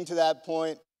getting to that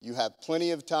point. You have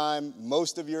plenty of time.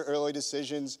 Most of your early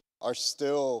decisions are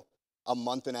still a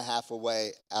month and a half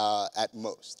away at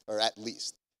most, or at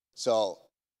least. So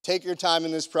take your time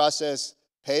in this process,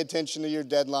 pay attention to your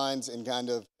deadlines, and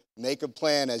kind of make a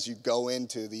plan as you go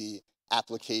into the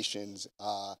applications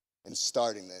and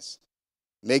starting this.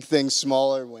 Make things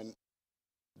smaller when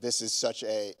this is such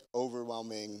a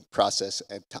overwhelming process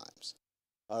at times.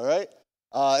 All right?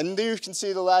 And there you can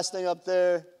see the last thing up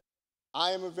there.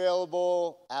 I am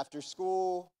available after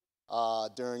school,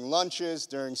 during lunches,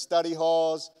 during study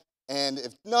halls, and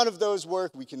if none of those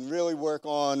work, we can really work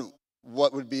on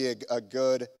what would be a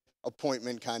good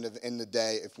appointment kind of in the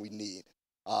day if we need.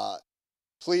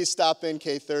 Please stop in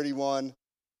K31.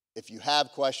 If you have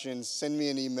questions, send me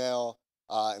an email,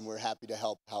 and we're happy to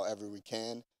help however we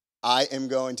can. I am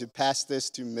going to pass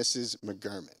this to Mrs.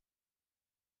 McGurman.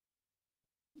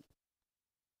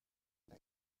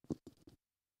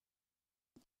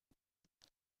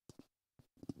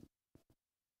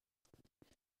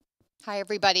 Hi,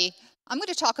 everybody. I'm going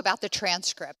to talk about the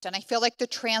transcript, and I feel like the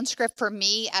transcript for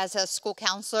me as a school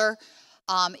counselor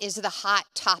is the hot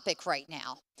topic right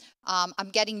now. I'm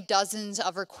getting dozens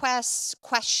of requests,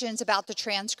 questions about the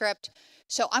transcript,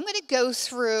 so I'm going to go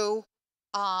through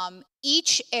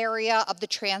each area of the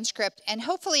transcript and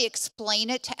hopefully explain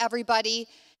it to everybody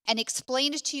and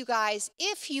explain it to you guys.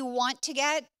 If you want to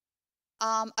get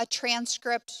a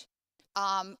transcript,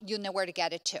 you'll know where to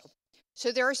get it to.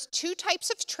 So there's two types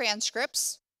of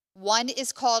transcripts. One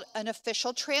is called an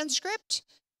official transcript,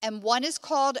 and one is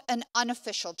called an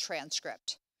unofficial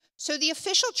transcript. So the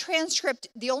official transcript,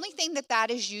 the only thing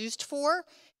that is used for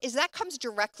is that comes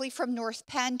directly from North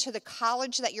Penn to the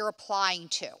college that you're applying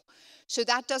to. So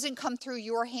that doesn't come through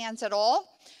your hands at all.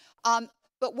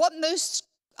 But what most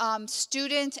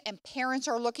students and parents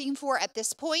are looking for at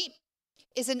this point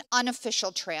is an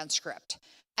unofficial transcript.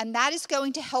 And that is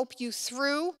going to help you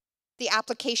through the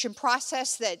application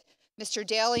process that Mr.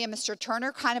 Daly and Mr.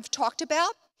 Turner kind of talked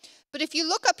about. But if you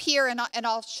look up here, and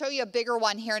I'll show you a bigger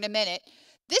one here in a minute,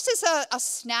 this is a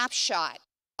snapshot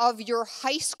of your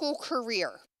high school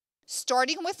career,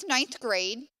 starting with 9th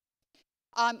grade.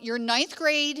 Your 9th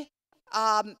grade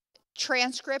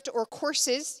transcript or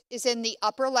courses is in the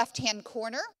upper left-hand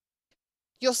corner.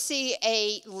 You'll see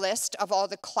a list of all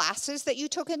the classes that you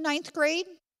took in 9th grade.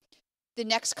 The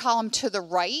next column to the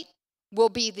right will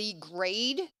be the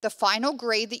grade, the final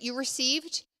grade that you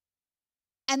received,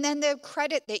 and then the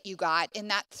credit that you got in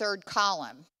that third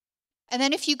column. And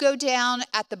then if you go down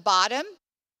at the bottom,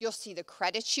 you'll see the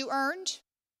credits you earned,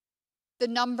 the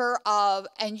number of,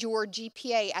 and your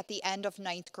GPA at the end of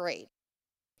 9th grade.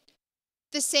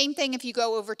 The same thing if you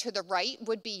go over to the right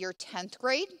would be your 10th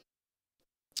grade.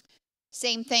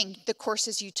 Same thing, the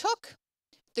courses you took,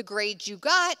 the grades you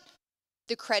got,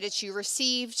 the credits you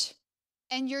received,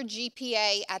 and your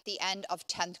GPA at the end of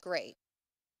 10th grade.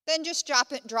 Then just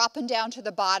dropping down to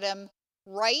the bottom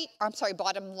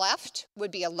bottom left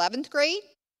would be 11th grade.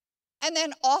 And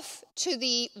then off to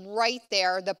the right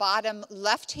there, the bottom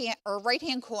left-hand or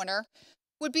right-hand corner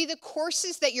would be the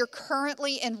courses that you're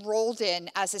currently enrolled in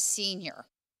as a senior.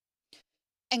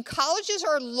 And colleges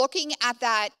are looking at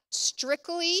that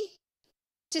strictly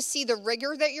to see the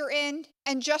rigor that you're in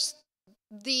and just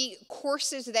the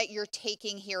courses that you're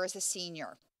taking here as a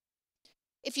senior.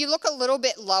 If you look a little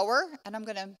bit lower, and I'm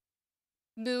going to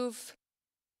move,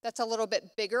 that's a little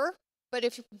bit bigger, but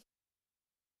if,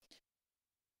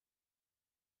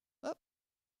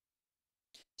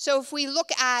 so if we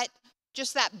look at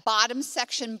just that bottom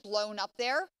section blown up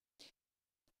there,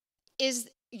 is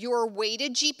your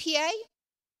weighted GPA,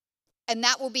 and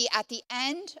that will be at the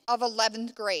end of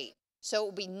 11th grade. So it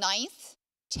will be 9th,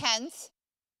 10th,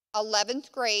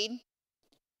 11th grade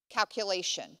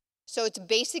calculation. So it's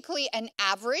basically an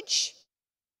average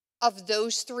of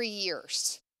those 3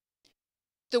 years.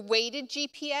 The weighted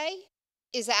GPA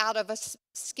is out of a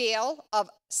scale of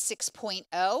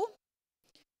 6.0.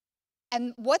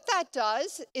 And what that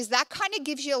does is that kind of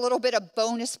gives you a little bit of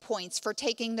bonus points for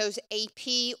taking those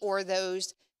AP or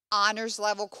those honors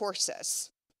level courses.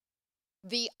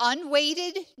 The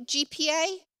unweighted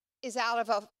GPA is on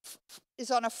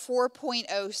a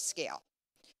 4.0 scale.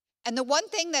 And the one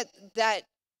thing that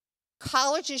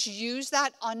colleges use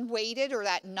that unweighted or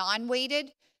that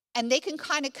non-weighted, and they can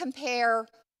kind of compare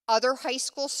other high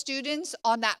school students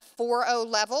on that 4.0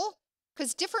 level,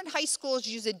 because different high schools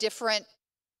use a different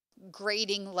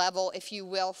grading level, if you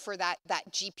will, for that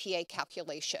GPA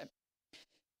calculation.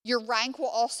 Your rank will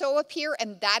also appear,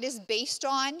 and that is based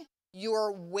on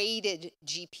your weighted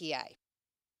GPA.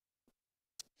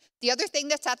 The other thing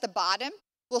that's at the bottom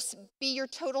will be your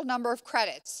total number of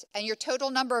credits, and your total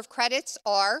number of credits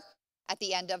are at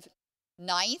the end of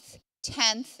 9th,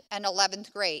 10th, and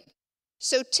 11th grade.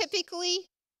 So typically,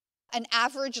 an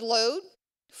average load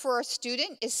for a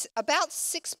student is about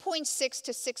 6.6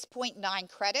 to 6.9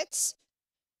 credits.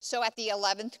 So at the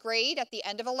 11th grade, at the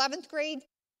end of 11th grade,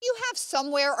 you have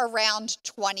somewhere around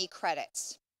 20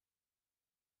 credits.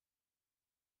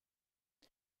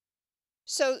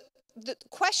 So the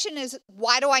question is,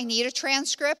 why do I need a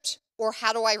transcript, or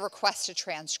how do I request a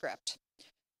transcript?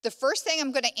 The first thing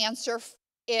I'm going to answer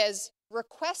is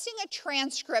requesting a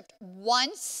transcript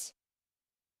once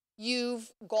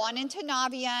you've gone into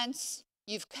Naviance,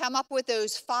 you've come up with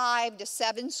those 5 to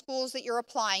 7 schools that you're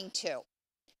applying to.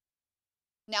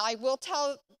 Now, I will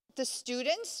tell the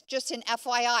students, just an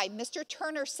FYI, Mr.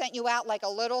 Turner sent you out like a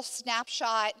little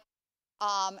snapshot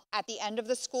at the end of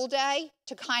the school day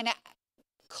to kind of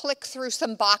click through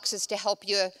some boxes to help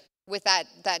you with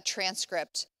that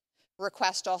transcript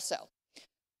request also.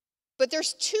 But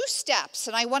there's 2 steps,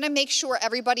 and I want to make sure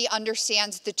everybody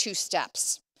understands the 2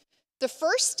 steps. The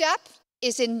first step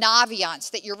is in Naviance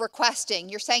that you're requesting.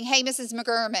 You're saying, hey, Mrs.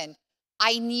 McGurman,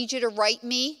 I need you to write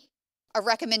me a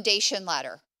recommendation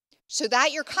letter. So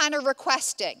that you're kind of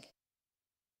requesting.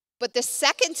 But the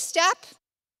second step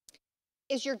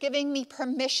is you're giving me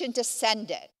permission to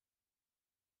send it.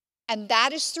 And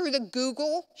that is through the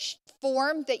Google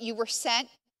form that you were sent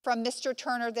from Mr.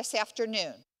 Turner this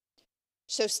afternoon.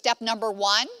 So step number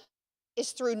 1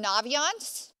 is through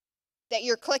Naviance that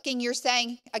you're clicking, you're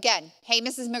saying, again, hey,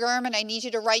 Mrs. McGurman, I need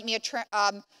you to write me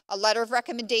a letter of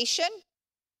recommendation.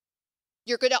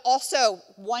 You're going to also,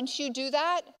 once you do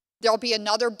that, there'll be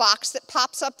another box that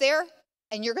pops up there,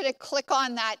 and you're going to click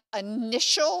on that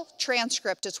initial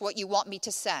transcript is what you want me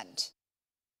to send.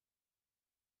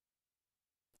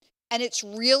 And it's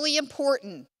really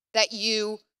important that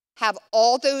you have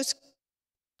all those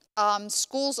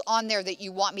schools on there that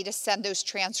you want me to send those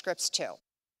transcripts to.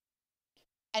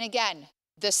 And again,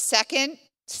 the second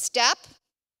step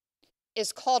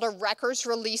is called a records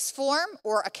release form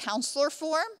or a counselor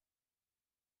form.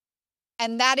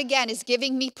 And that, again, is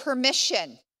giving me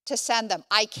permission to send them.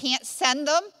 I can't send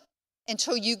them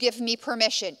until you give me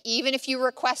permission. Even if you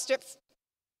request it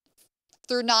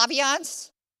through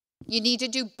Naviance, you need to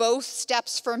do both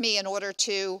steps for me in order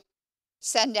to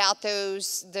send out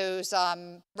those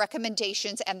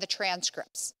recommendations and the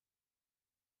transcripts.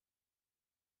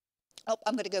 Oh,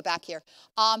 I'm going to go back here.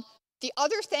 The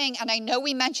other thing, and I know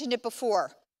we mentioned it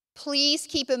before, please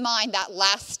keep in mind that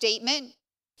last statement,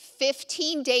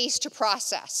 15 days to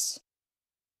process.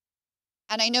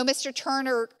 And I know Mr.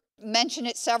 Turner mentioned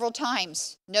it several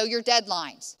times. Know your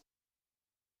deadlines.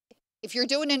 If you're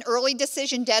doing an early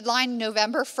decision deadline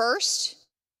November 1st,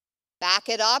 back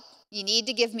it up. You need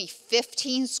to give me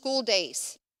 15 school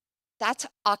days. That's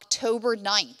October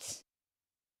 9th.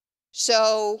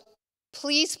 So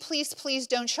please, please, please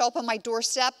don't show up on my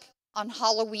doorstep on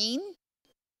Halloween,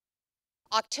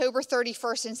 October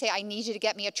 31st, and say, I need you to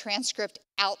get me a transcript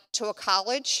out to a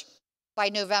college by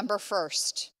November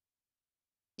 1st.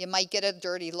 You might get a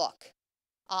dirty look.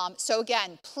 So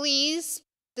again, please,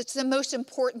 that's the most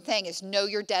important thing, is know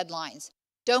your deadlines.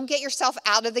 Don't get yourself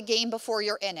out of the game before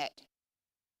you're in it.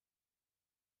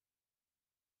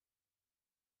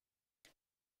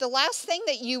 the last thing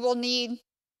that you will need,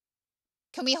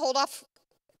 can we hold off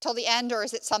till the end, or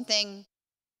is it something?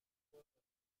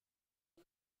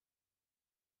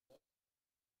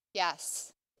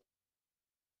 Yes.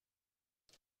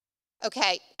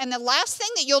 Okay, and the last thing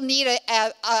that you'll need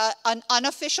an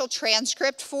unofficial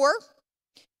transcript for,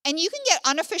 and you can get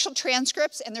unofficial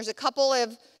transcripts, and there's a couple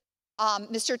of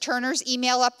Mr. Turner's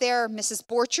email up there, Mrs.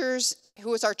 Borchers,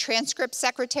 who is our transcript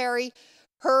secretary,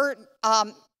 her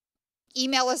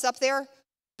email is up there.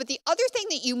 But the other thing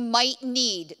that you might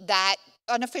need that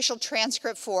unofficial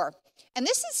transcript for, and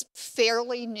this is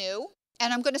fairly new,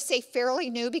 and I'm going to say fairly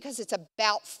new because it's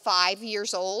about 5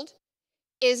 years old,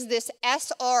 is this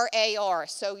SRAR.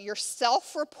 So you're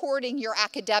self-reporting your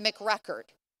academic record.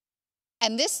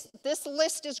 And this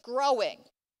list is growing,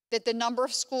 that the number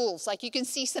of schools, like you can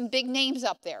see some big names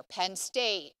up there, Penn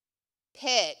State,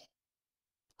 Pitt,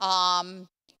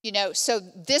 so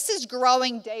this is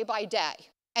growing day by day.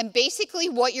 And basically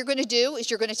what you're going to do is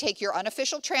you're going to take your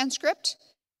unofficial transcript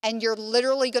and you're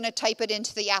literally going to type it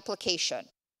into the application.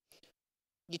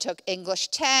 You took English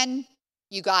 10,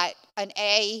 you got an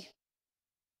A,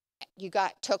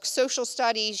 took social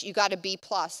studies, you got a B+.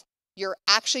 You're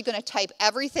actually going to type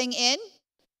everything in,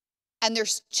 and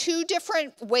there's 2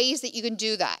 different ways that you can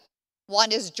do that.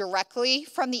 One is directly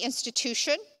from the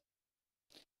institution,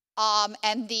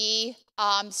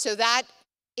 so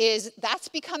that's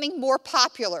becoming more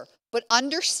popular. But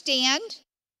understand,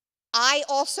 I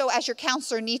also, as your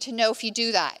counselor, need to know if you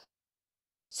do that.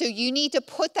 So you need to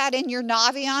put that in your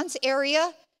Naviance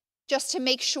area just to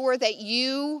make sure that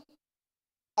you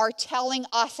are telling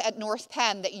us at North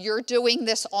Penn that you're doing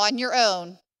this on your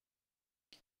own.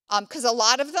 Because a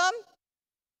lot of them,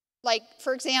 like,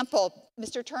 for example,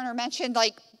 Mr. Turner mentioned,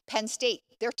 like, Penn State,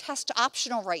 they're test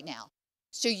optional right now.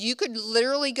 So you could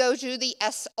literally go to the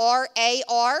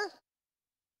SRAR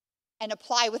and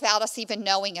apply without us even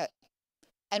knowing it.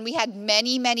 And we had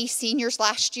many, many seniors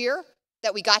last year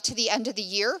that we got to the end of the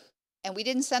year and we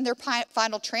didn't send their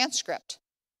final transcript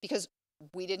because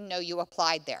we didn't know you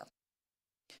applied there.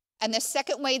 And the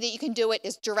second way that you can do it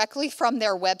is directly from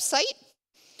their website.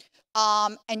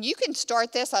 And you can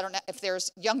start this, I don't know if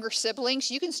there's younger siblings,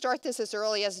 you can start this as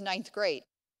early as 9th grade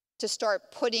to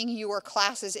start putting your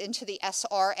classes into the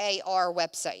SRAR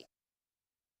website.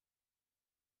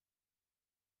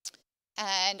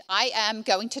 And I am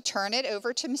going to turn it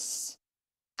over to Ms.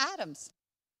 Adams.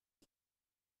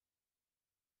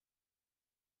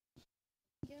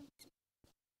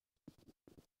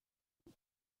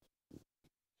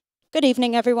 Good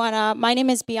evening, everyone. My name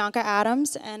is Bianca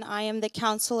Adams, and I am the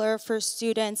counselor for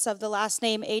students of the last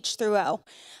name H through O.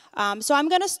 So I'm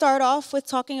going to start off with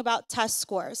talking about test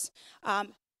scores.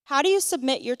 How do you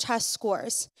submit your test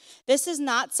scores? This is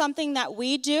not something that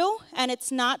we do, and it's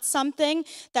not something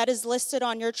that is listed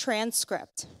on your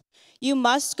transcript. You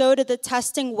must go to the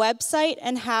testing website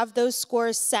and have those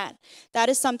scores sent. That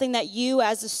is something that you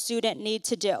as a student need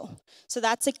to do. So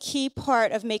that's a key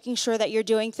part of making sure that you're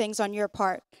doing things on your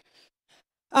part.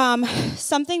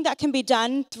 Something that can be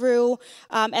done through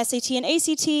SAT and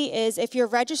ACT is if you're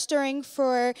registering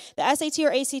for the SAT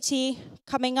or ACT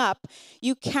coming up,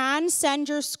 you can send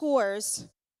your scores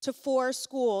to 4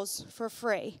 schools for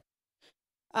free.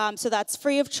 So that's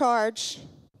free of charge,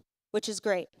 which is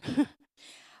great.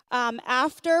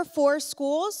 After 4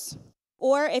 schools,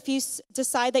 or if you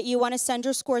decide that you want to send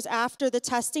your scores after the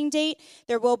testing date,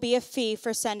 there will be a fee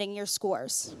for sending your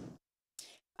scores.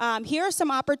 Here are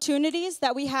some opportunities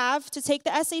that we have to take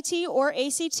the SAT or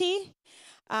ACT.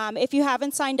 If you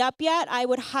haven't signed up yet, I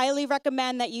would highly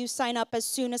recommend that you sign up as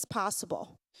soon as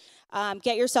possible.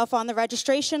 Get yourself on the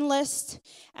registration list,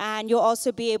 and you'll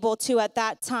also be able to, at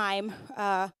that time,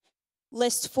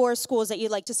 list 4 schools that you'd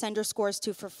like to send your scores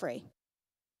to for free.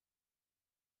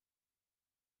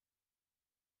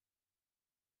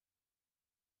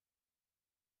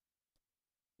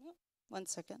 One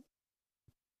second.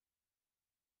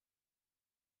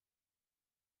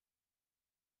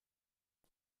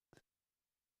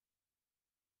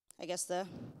 I guess the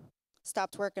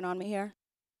stopped working on me here.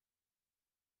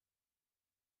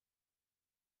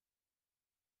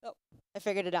 Oh, I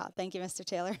figured it out. Thank you, Mr.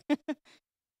 Taylor.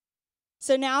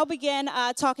 So now begin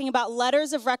talking about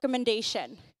letters of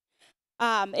recommendation.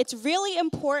 It's really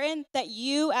important that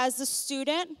you as a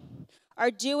student are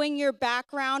doing your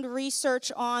background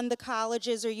research on the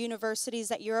colleges or universities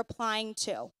that you're applying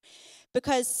to.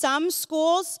 Because some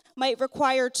schools might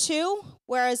require 2,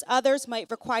 whereas others might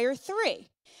require 3.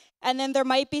 And then there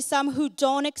might be some who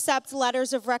don't accept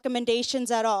letters of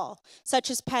recommendations at all, such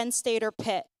as Penn State or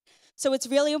Pitt. So it's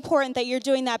really important that you're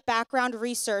doing that background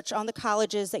research on the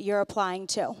colleges that you're applying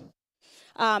to.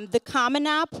 The Common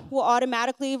App will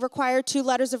automatically require 2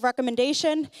 letters of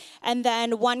recommendation and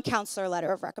then 1 counselor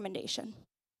letter of recommendation.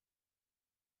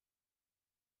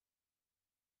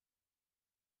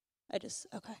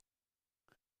 Okay.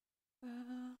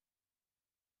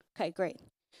 Okay, great.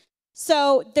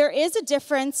 So there is a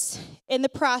difference in the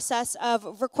process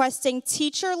of requesting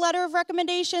teacher letter of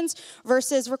recommendations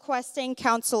versus requesting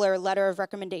counselor letter of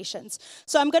recommendations.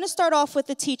 So I'm going to start off with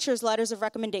the teacher's letters of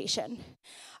recommendation.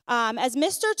 As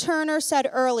Mr. Turner said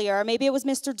earlier, maybe it was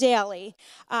Mr. Daly,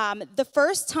 the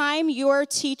first time your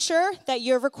teacher that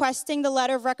you're requesting the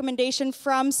letter of recommendation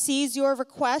from sees your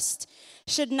request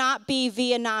should not be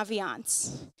via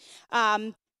Naviance.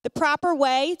 The proper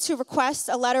way to request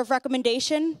a letter of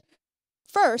recommendation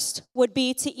first would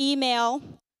be to email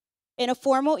in a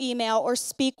formal email or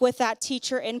speak with that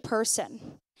teacher in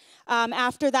person.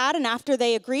 After that, and after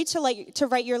they agree to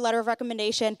write your letter of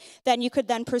recommendation, then you could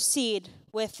then proceed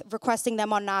with requesting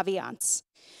them on Naviance.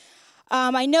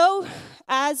 I know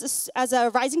as a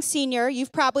rising senior,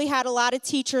 you've probably had a lot of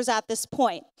teachers at this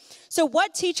point. So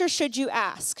what teacher should you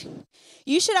ask?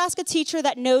 You should ask a teacher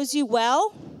that knows you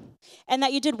well and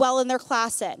that you did well in their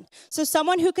class in. So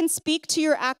someone who can speak to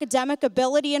your academic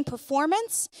ability and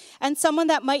performance, and someone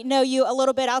that might know you a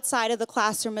little bit outside of the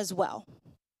classroom as well.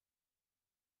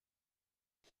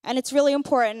 And it's really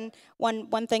important,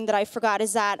 one thing that I forgot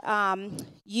is that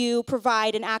you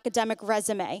provide an academic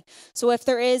resume. So if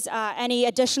there is any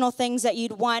additional things that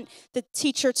you'd want the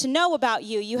teacher to know about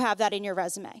you, you have that in your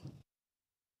resume.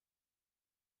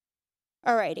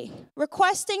 Alrighty,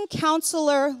 requesting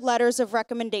counselor letters of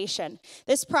recommendation.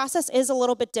 This process is a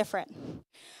little bit different.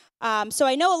 So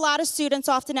I know a lot of students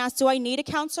often ask, do I need a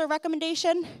counselor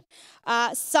recommendation?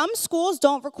 Some schools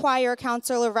don't require a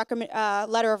counselor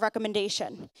letter of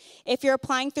recommendation. If you're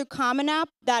applying through Common App,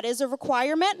 that is a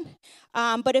requirement.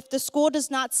 But if the school does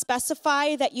not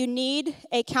specify that you need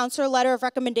a counselor letter of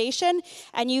recommendation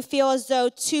and you feel as though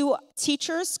 2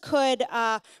 teachers could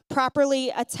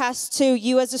properly attest to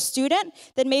you as a student,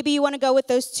 then maybe you want to go with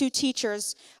those 2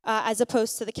 teachers as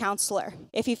opposed to the counselor.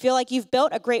 If you feel like you've built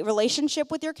a great relationship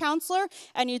with your counselor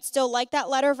and you'd still like that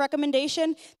letter of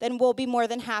recommendation, then we'll be more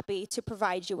than happy to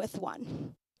provide you with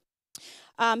one.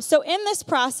 So in this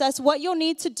process, what you'll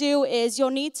need to do is you'll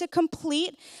need to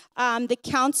complete the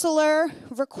counselor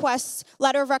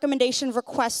letter of recommendation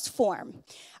request form.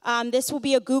 This will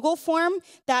be a Google form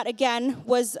that, again,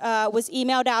 was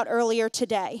emailed out earlier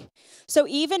today. So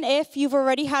even if you've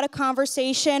already had a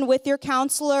conversation with your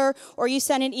counselor or you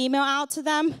sent an email out to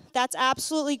them, that's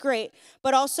absolutely great.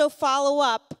 But also follow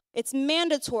up. It's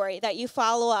mandatory that you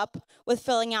follow up with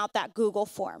filling out that Google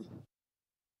form.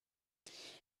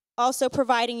 Also,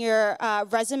 providing your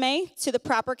resume to the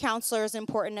proper counselor is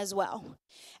important as well.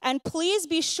 And please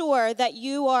be sure that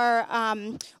you are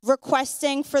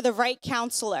requesting for the right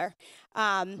counselor.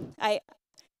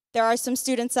 There are some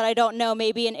students that I don't know,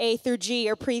 maybe in A through G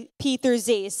or P through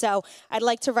Z, so I'd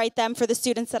like to write them for the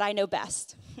students that I know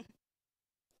best.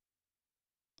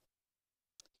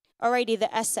 Alrighty,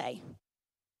 the essay.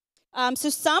 So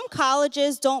some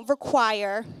colleges don't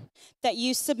require that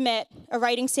you submit a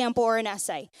writing sample or an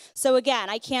essay. So again,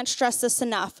 I can't stress this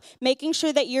enough. Making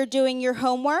sure that you're doing your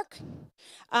homework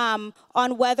on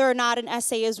whether or not an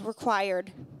essay is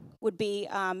required would be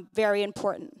very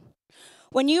important.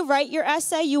 When you write your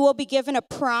essay, you will be given a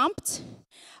prompt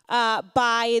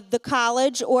by the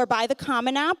college or by the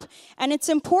Common App, and it's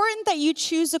important that you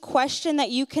choose a question that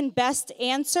you can best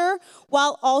answer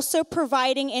while also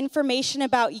providing information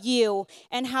about you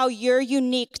and how you're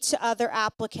unique to other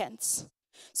applicants.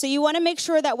 So you want to make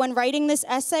sure that when writing this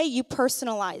essay, you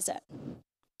personalize it,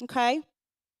 okay?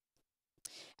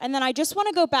 And then I just want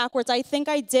to go backwards. I think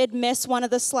I did miss one of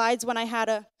the slides when I had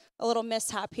a little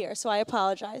mishap here, so I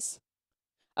apologize.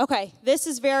 Okay, this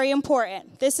is very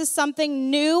important. This is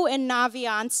something new in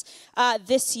Naviance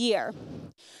this year.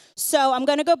 So I'm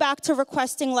going to go back to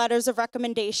requesting letters of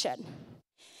recommendation.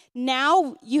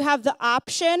 Now you have the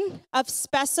option of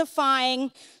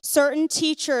specifying certain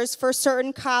teachers for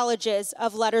certain colleges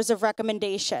of letters of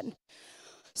recommendation.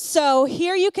 So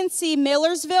here you can see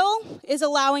Millersville is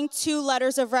allowing 2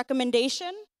 letters of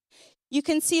recommendation. You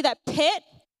can see that Pitt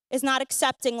is not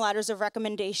accepting letters of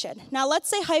recommendation. Now, let's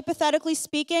say, hypothetically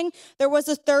speaking, there was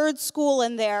a 3rd school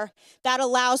in there that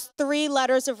allows 3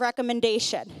 letters of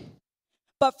recommendation.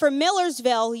 But for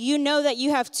Millersville, you know that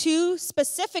you have 2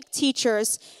 specific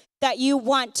teachers that you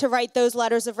want to write those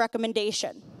letters of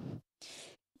recommendation.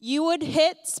 You would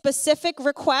hit specific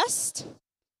request,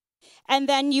 And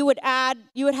then you would have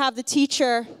the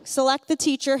teacher, select the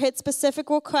teacher, hit specific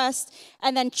request,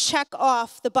 and then check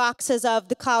off the boxes of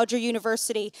the college or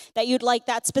university that you'd like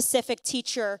that specific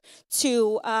teacher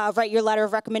to write your letter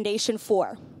of recommendation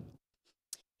for.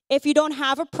 If you don't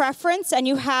have a preference and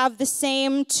you have the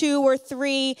same 2 or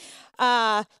 3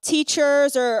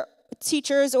 teachers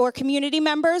or community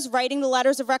members writing the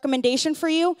letters of recommendation for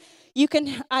you, you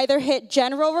can either hit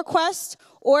general request,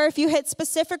 or if you hit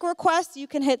specific request, you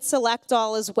can hit select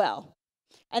all as well.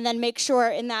 And then make sure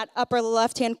in that upper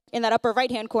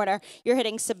right-hand corner, you're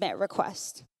hitting submit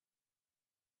request.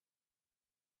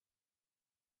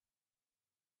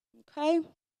 Okay.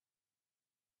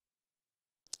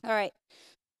 All right.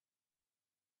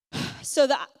 So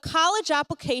the college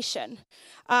application,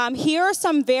 here are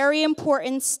some very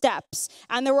important steps.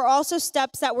 And there were also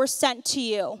steps that were sent to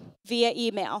you via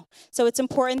email. So it's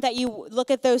important that you look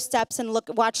at those steps and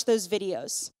watch those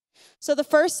videos. So the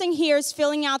first thing here is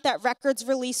filling out that records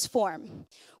release form.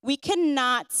 We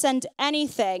cannot send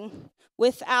anything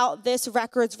without this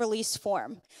records release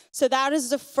form. So that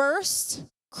is the first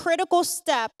critical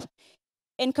step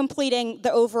in completing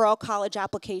the overall college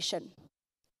application.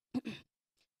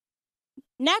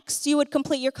 Next, you would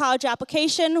complete your college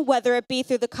application, whether it be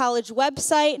through the college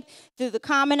website, through the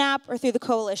Common App, or through the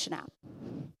Coalition app.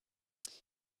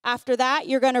 After that,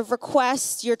 you're going to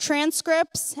request your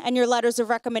transcripts and your letters of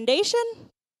recommendation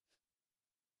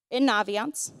in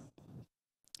Naviance.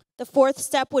 The fourth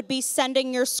step would be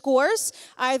sending your scores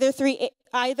either through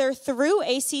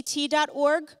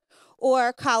ACT.org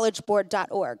or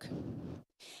collegeboard.org.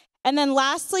 And then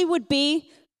lastly would be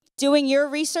doing your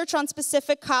research on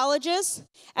specific colleges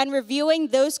and reviewing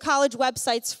those college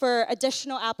websites for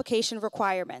additional application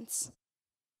requirements.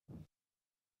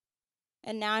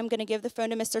 And now I'm going to give the phone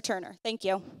to Mr. Turner. Thank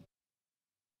you.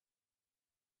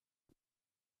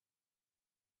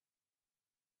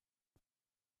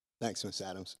 Thanks, Ms.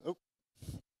 Adams. Oh.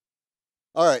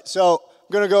 All right, so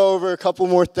I'm going to go over a couple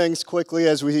more things quickly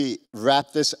as we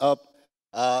wrap this up.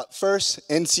 First,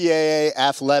 NCAA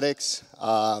athletics.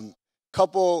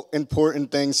 Couple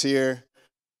important things here.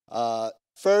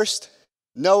 First,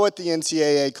 know what the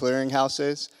NCAA clearinghouse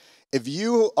is. If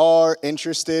you are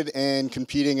interested in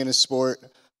competing in a sport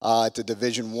at the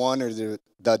Division I or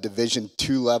the Division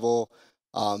II level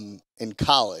in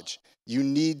college, you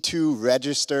need to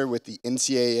register with the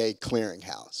NCAA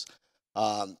clearinghouse.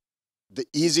 The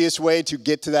easiest way to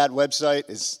get to that website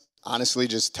is honestly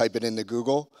just type it into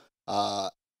Google.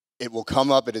 It will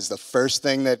come up. It is the first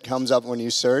thing that comes up when you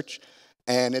search.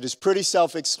 And it is pretty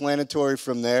self-explanatory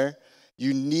from there.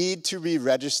 You need to be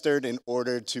registered in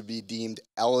order to be deemed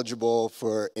eligible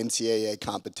for NCAA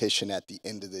competition at the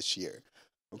end of this year,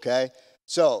 okay?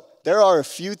 So there are a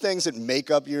few things that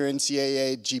make up your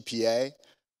NCAA GPA.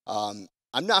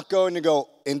 I'm not going to go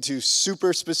into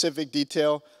super specific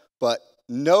detail, but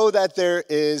know that there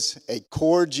is a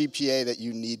core GPA that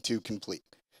you need to complete.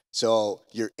 So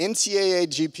your NCAA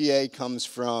GPA comes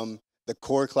from the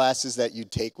core classes that you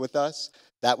take with us.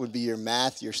 That would be your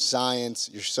math, your science,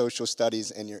 your social studies,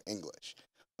 and your English,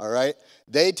 all right?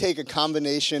 They take a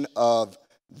combination of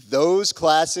those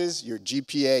classes, your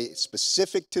GPA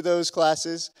specific to those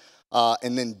classes,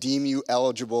 and then deem you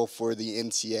eligible for the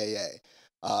NCAA.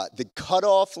 The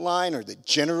cutoff line, or the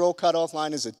general cutoff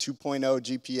line, is a 2.0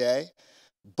 GPA,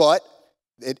 but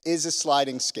it is a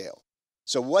sliding scale.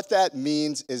 So what that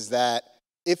means is that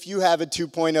if you have a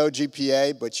 2.0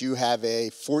 GPA, but you have a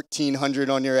 1,400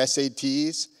 on your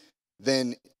SATs,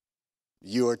 then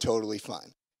you are totally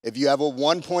fine. If you have a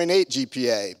 1.8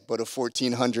 GPA, but a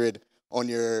 1,400 on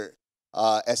your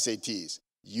SATs,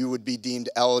 you would be deemed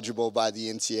eligible by the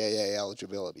NCAA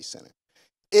Eligibility Center.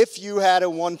 If you had a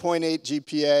 1.8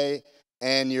 GPA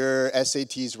and your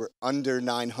SATs were under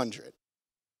 900,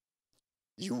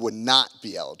 you would not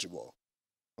be eligible.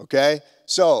 Okay?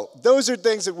 So those are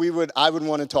things that I would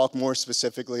want to talk more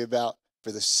specifically about.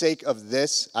 For the sake of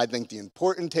this, I think the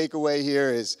important takeaway here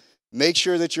is make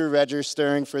sure that you're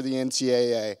registering for the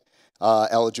NCAA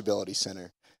Eligibility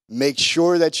Center. Make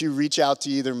sure that you reach out to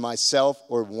either myself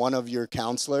or one of your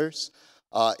counselors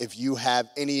if you have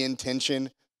any intention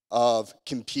of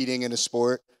competing in a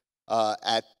sport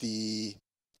at the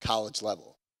college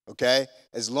level, okay?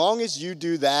 As long as you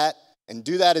do that, and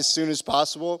do that as soon as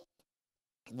possible,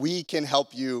 we can help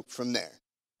you from there,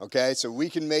 okay? So we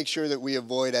can make sure that we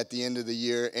avoid at the end of the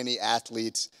year any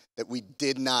athletes that we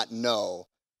did not know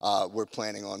were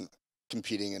planning on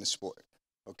competing in a sport,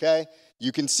 okay?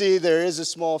 You can see there is a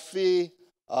small fee,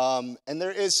 and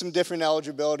there is some different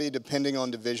eligibility depending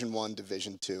on Division I,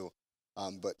 Division II.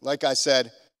 But like I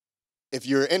said, if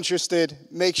you're interested,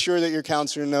 make sure that your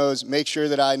counselor knows, make sure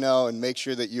that I know, and make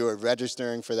sure that you are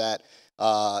registering for that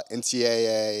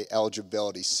NCAA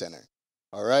eligibility center.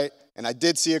 All right? And I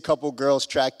did see a couple girls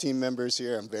track team members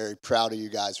here. I'm very proud of you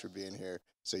guys for being here,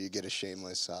 so you get a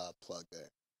shameless plug there.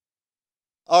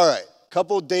 All right,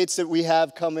 couple dates that we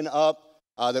have coming up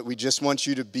that we just want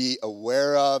you to be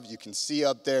aware of. You can see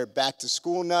up there, back to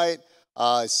school night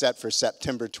is set for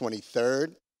September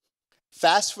 23rd.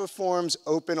 FAFSA forms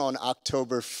open on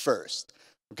October 1st.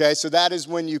 Okay, so that is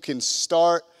when you can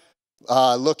start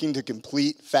looking to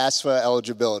complete FAFSA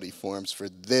eligibility forms for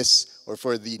this or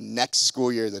for the next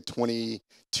school year, the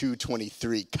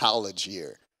 22-23 college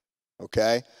year.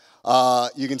 Okay,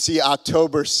 you can see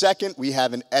October 2nd, we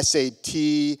have an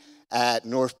SAT at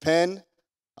North Penn.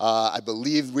 I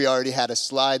believe we already had a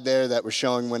slide there that was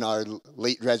showing when our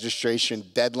late registration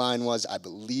deadline was. I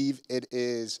believe it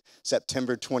is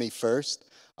September 21st,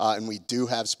 and we do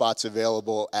have spots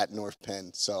available at North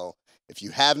Penn. So if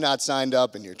you have not signed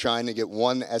up and you're trying to get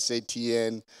one SAT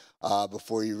in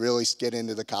before you really get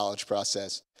into the college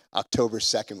process, October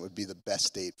 2nd would be the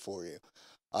best date for you.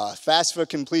 FAFSA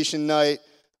completion night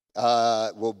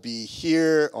will be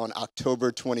here on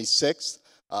October 26th.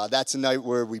 That's a night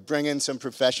where we bring in some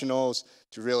professionals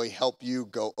to really help you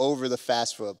go over the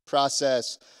FAFSA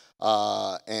process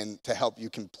and to help you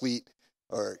complete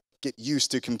or get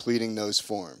used to completing those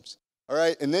forms. All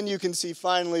right, and then you can see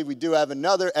finally we do have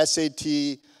another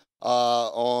SAT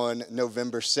on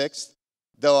November 6th,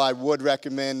 though I would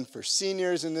recommend for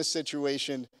seniors in this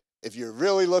situation, if you're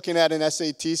really looking at an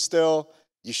SAT still,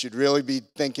 you should really be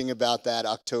thinking about that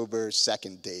October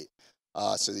 2nd date.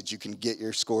 So that you can get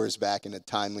your scores back in a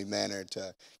timely manner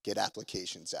to get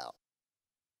applications out.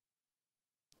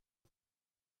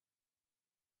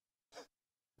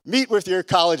 Meet with your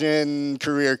college and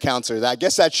career counselor. I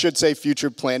guess that should say future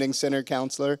planning center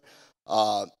counselor.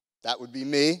 That would be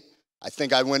me. I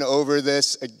think I went over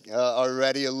this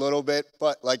already a little bit,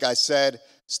 but like I said,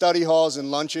 study halls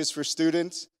and lunches for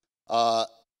students.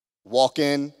 Walk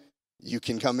in. You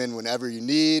can come in whenever you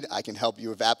need. I can help you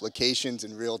with applications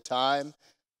in real time.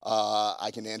 I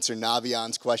can answer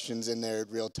Navion's questions in there in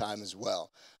real time as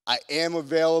well. I am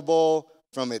available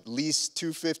from at least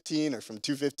 2:15 or from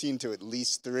 2:15 to at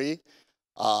least 3.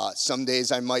 Some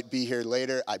days I might be here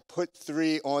later. I put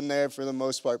 3 on there for the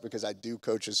most part because I do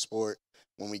coach a sport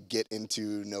when we get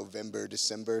into November,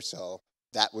 December, so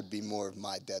that would be more of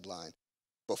my deadline.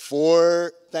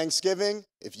 Before Thanksgiving,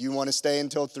 if you want to stay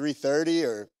until 3:30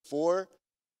 or 4,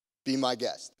 be my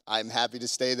guest. I'm happy to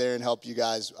stay there and help you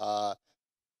guys.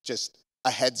 Just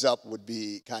a heads up would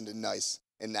be kind of nice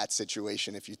in that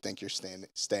situation if you think you're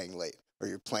staying late or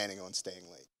you're planning on staying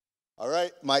late. All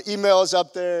right, my email is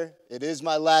up there. It is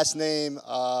my last name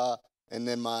and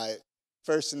then my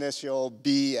first initial,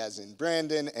 B as in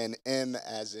Brandon, and M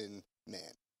as in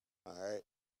man. All right,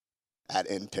 at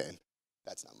NPen.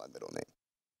 That's not my middle name.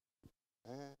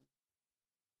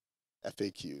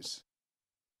 FAQs.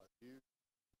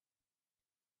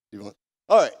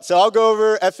 All right, so I'll go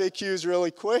over FAQs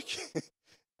really quick.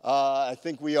 I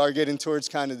think we are getting towards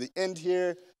kind of the end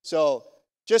here. So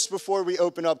just before we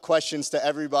open up questions to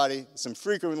everybody, some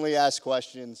frequently asked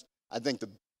questions. I think the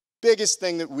biggest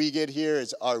thing that we get here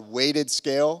is our weighted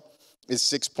scale is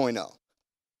 6.0.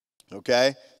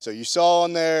 Okay, so you saw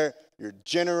on there your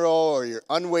general or your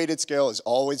unweighted scale is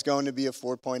always going to be a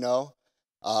 4.0.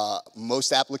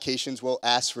 Most applications will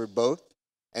ask for both,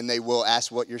 and they will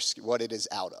ask what it is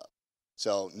out of.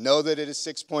 So know that it is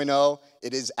 6.0.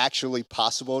 It is actually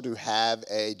possible to have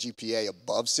a GPA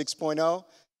above 6.0.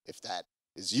 If that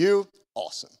is you,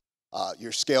 awesome.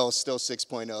 Your scale is still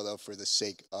 6.0, though, for the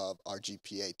sake of our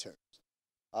GPA terms.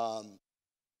 All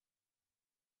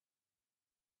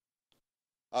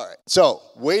right, so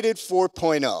weighted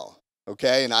 4.0,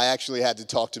 okay? And I actually had to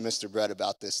talk to Mr. Brett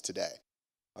about this today.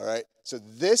 All right, so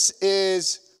this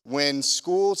is when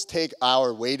schools take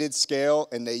our weighted scale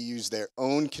and they use their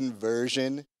own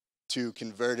conversion to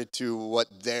convert it to what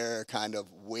their kind of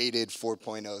weighted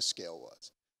 4.0 scale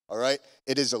was. All right,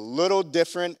 it is a little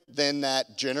different than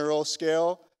that general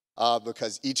scale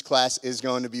because each class is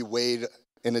going to be weighed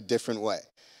in a different way.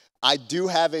 I do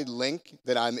have a link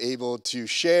that I'm able to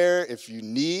share if you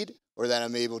need, or that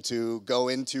I'm able to go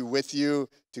into with you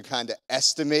to kind of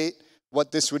estimate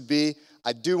what this would be.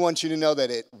 I do want you to know that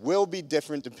it will be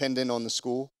different depending on the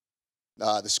school.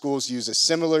 The schools use a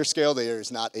similar scale. There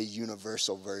is not a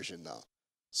universal version, though.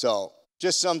 So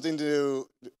just something to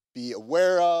be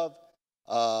aware of.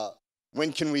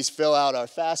 When can we fill out our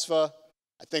FAFSA?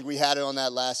 I think we had it on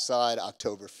that last slide,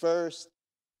 October 1st.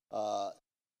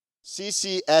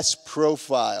 CCS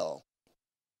profile.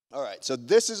 All right, so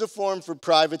this is a form for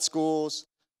private schools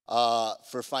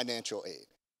for financial aid.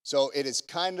 So it is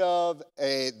kind of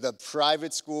the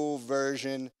private school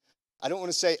version, I don't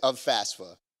want to say of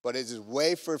FAFSA, but it is a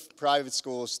way for private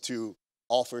schools to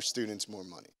offer students more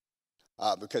money.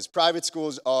 Because private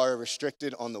schools are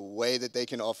restricted on the way that they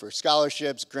can offer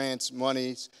scholarships, grants,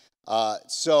 monies.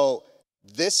 So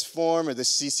this form or the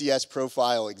CCS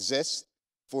profile exists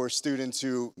for students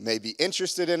who may be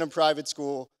interested in a private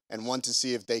school and want to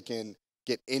see if they can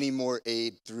get any more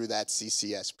aid through that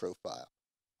CCS profile.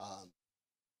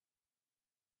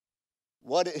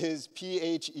 What is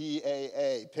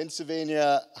PHEAA?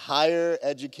 Pennsylvania Higher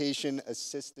Education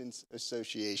Assistance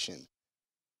Association.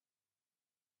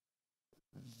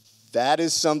 That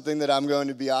is something that I'm going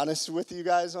to be honest with you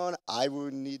guys on. I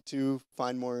would need to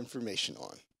find more information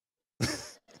on.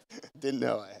 Didn't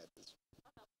know I had this.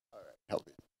 All right, help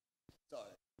me. Sorry.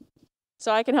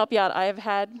 So I can help you out. I have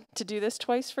had to do this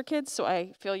twice for kids, so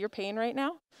I feel your pain right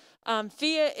now.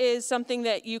 FEA is something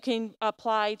that you can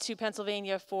apply to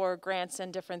Pennsylvania for grants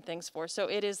and different things for. So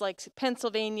it is like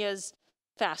Pennsylvania's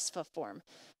FAFSA form.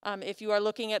 If you are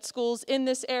looking at schools in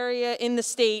this area, in the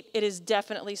state, it is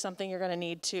definitely something you're going to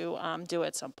need to do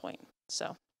at some point.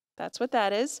 So that's what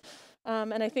that is.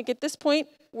 And I think at this point,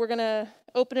 we're going to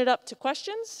open it up to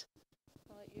questions.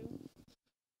 I'll let you.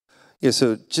 Yeah,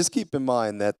 so just keep in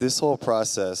mind that this whole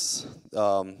process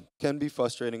can be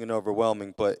frustrating and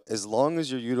overwhelming, but as long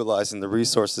as you're utilizing the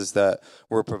resources that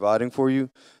we're providing for you,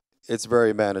 it's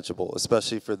very manageable,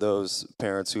 especially for those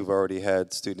parents who've already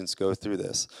had students go through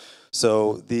this.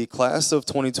 So the class of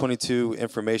 2022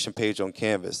 information page on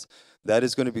Canvas, that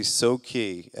is going to be so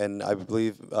key, and I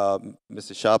believe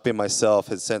Mr. Shoppe and myself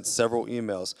has sent several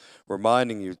emails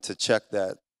reminding you to check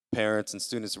that. Parents and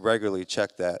students regularly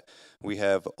check that. We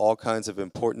have all kinds of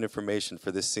important information for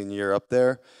this senior year up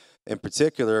there. In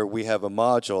particular, we have a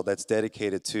module that's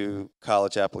dedicated to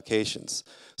college applications.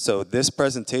 So this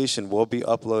presentation will be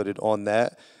uploaded on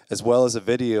that, as well as a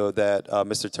video that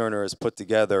Mr. Turner has put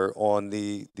together on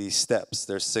the steps.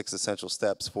 There's 6 essential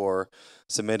steps for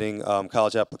submitting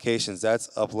college applications. That's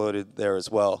uploaded there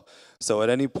as well. So at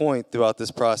any point throughout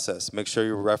this process, make sure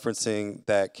you're referencing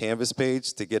that Canvas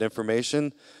page to get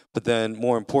information, but then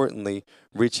more importantly,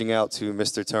 reaching out to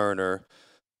Mr. Turner,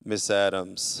 Ms.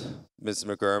 Adams, Ms.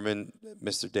 McGurman,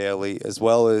 Mr. Daly, as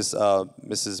well as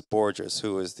Mrs. Borges,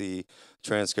 who is the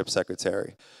transcript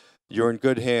secretary. You're in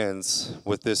good hands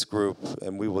with this group,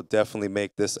 and we will definitely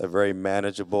make this a very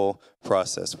manageable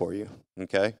process for you,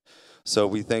 okay? So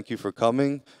we thank you for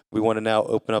coming. We want to now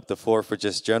open up the floor for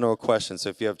just general questions. So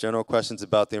if you have general questions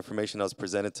about the information that was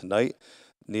presented tonight,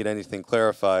 need anything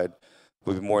clarified,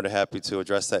 we'd be more than happy to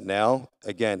address that now.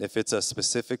 Again, if it's a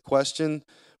specific question,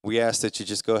 we ask that you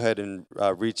just go ahead and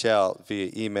reach out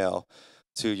via email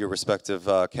to your respective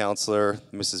counselor,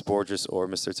 Mrs. Borges or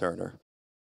Mr. Turner.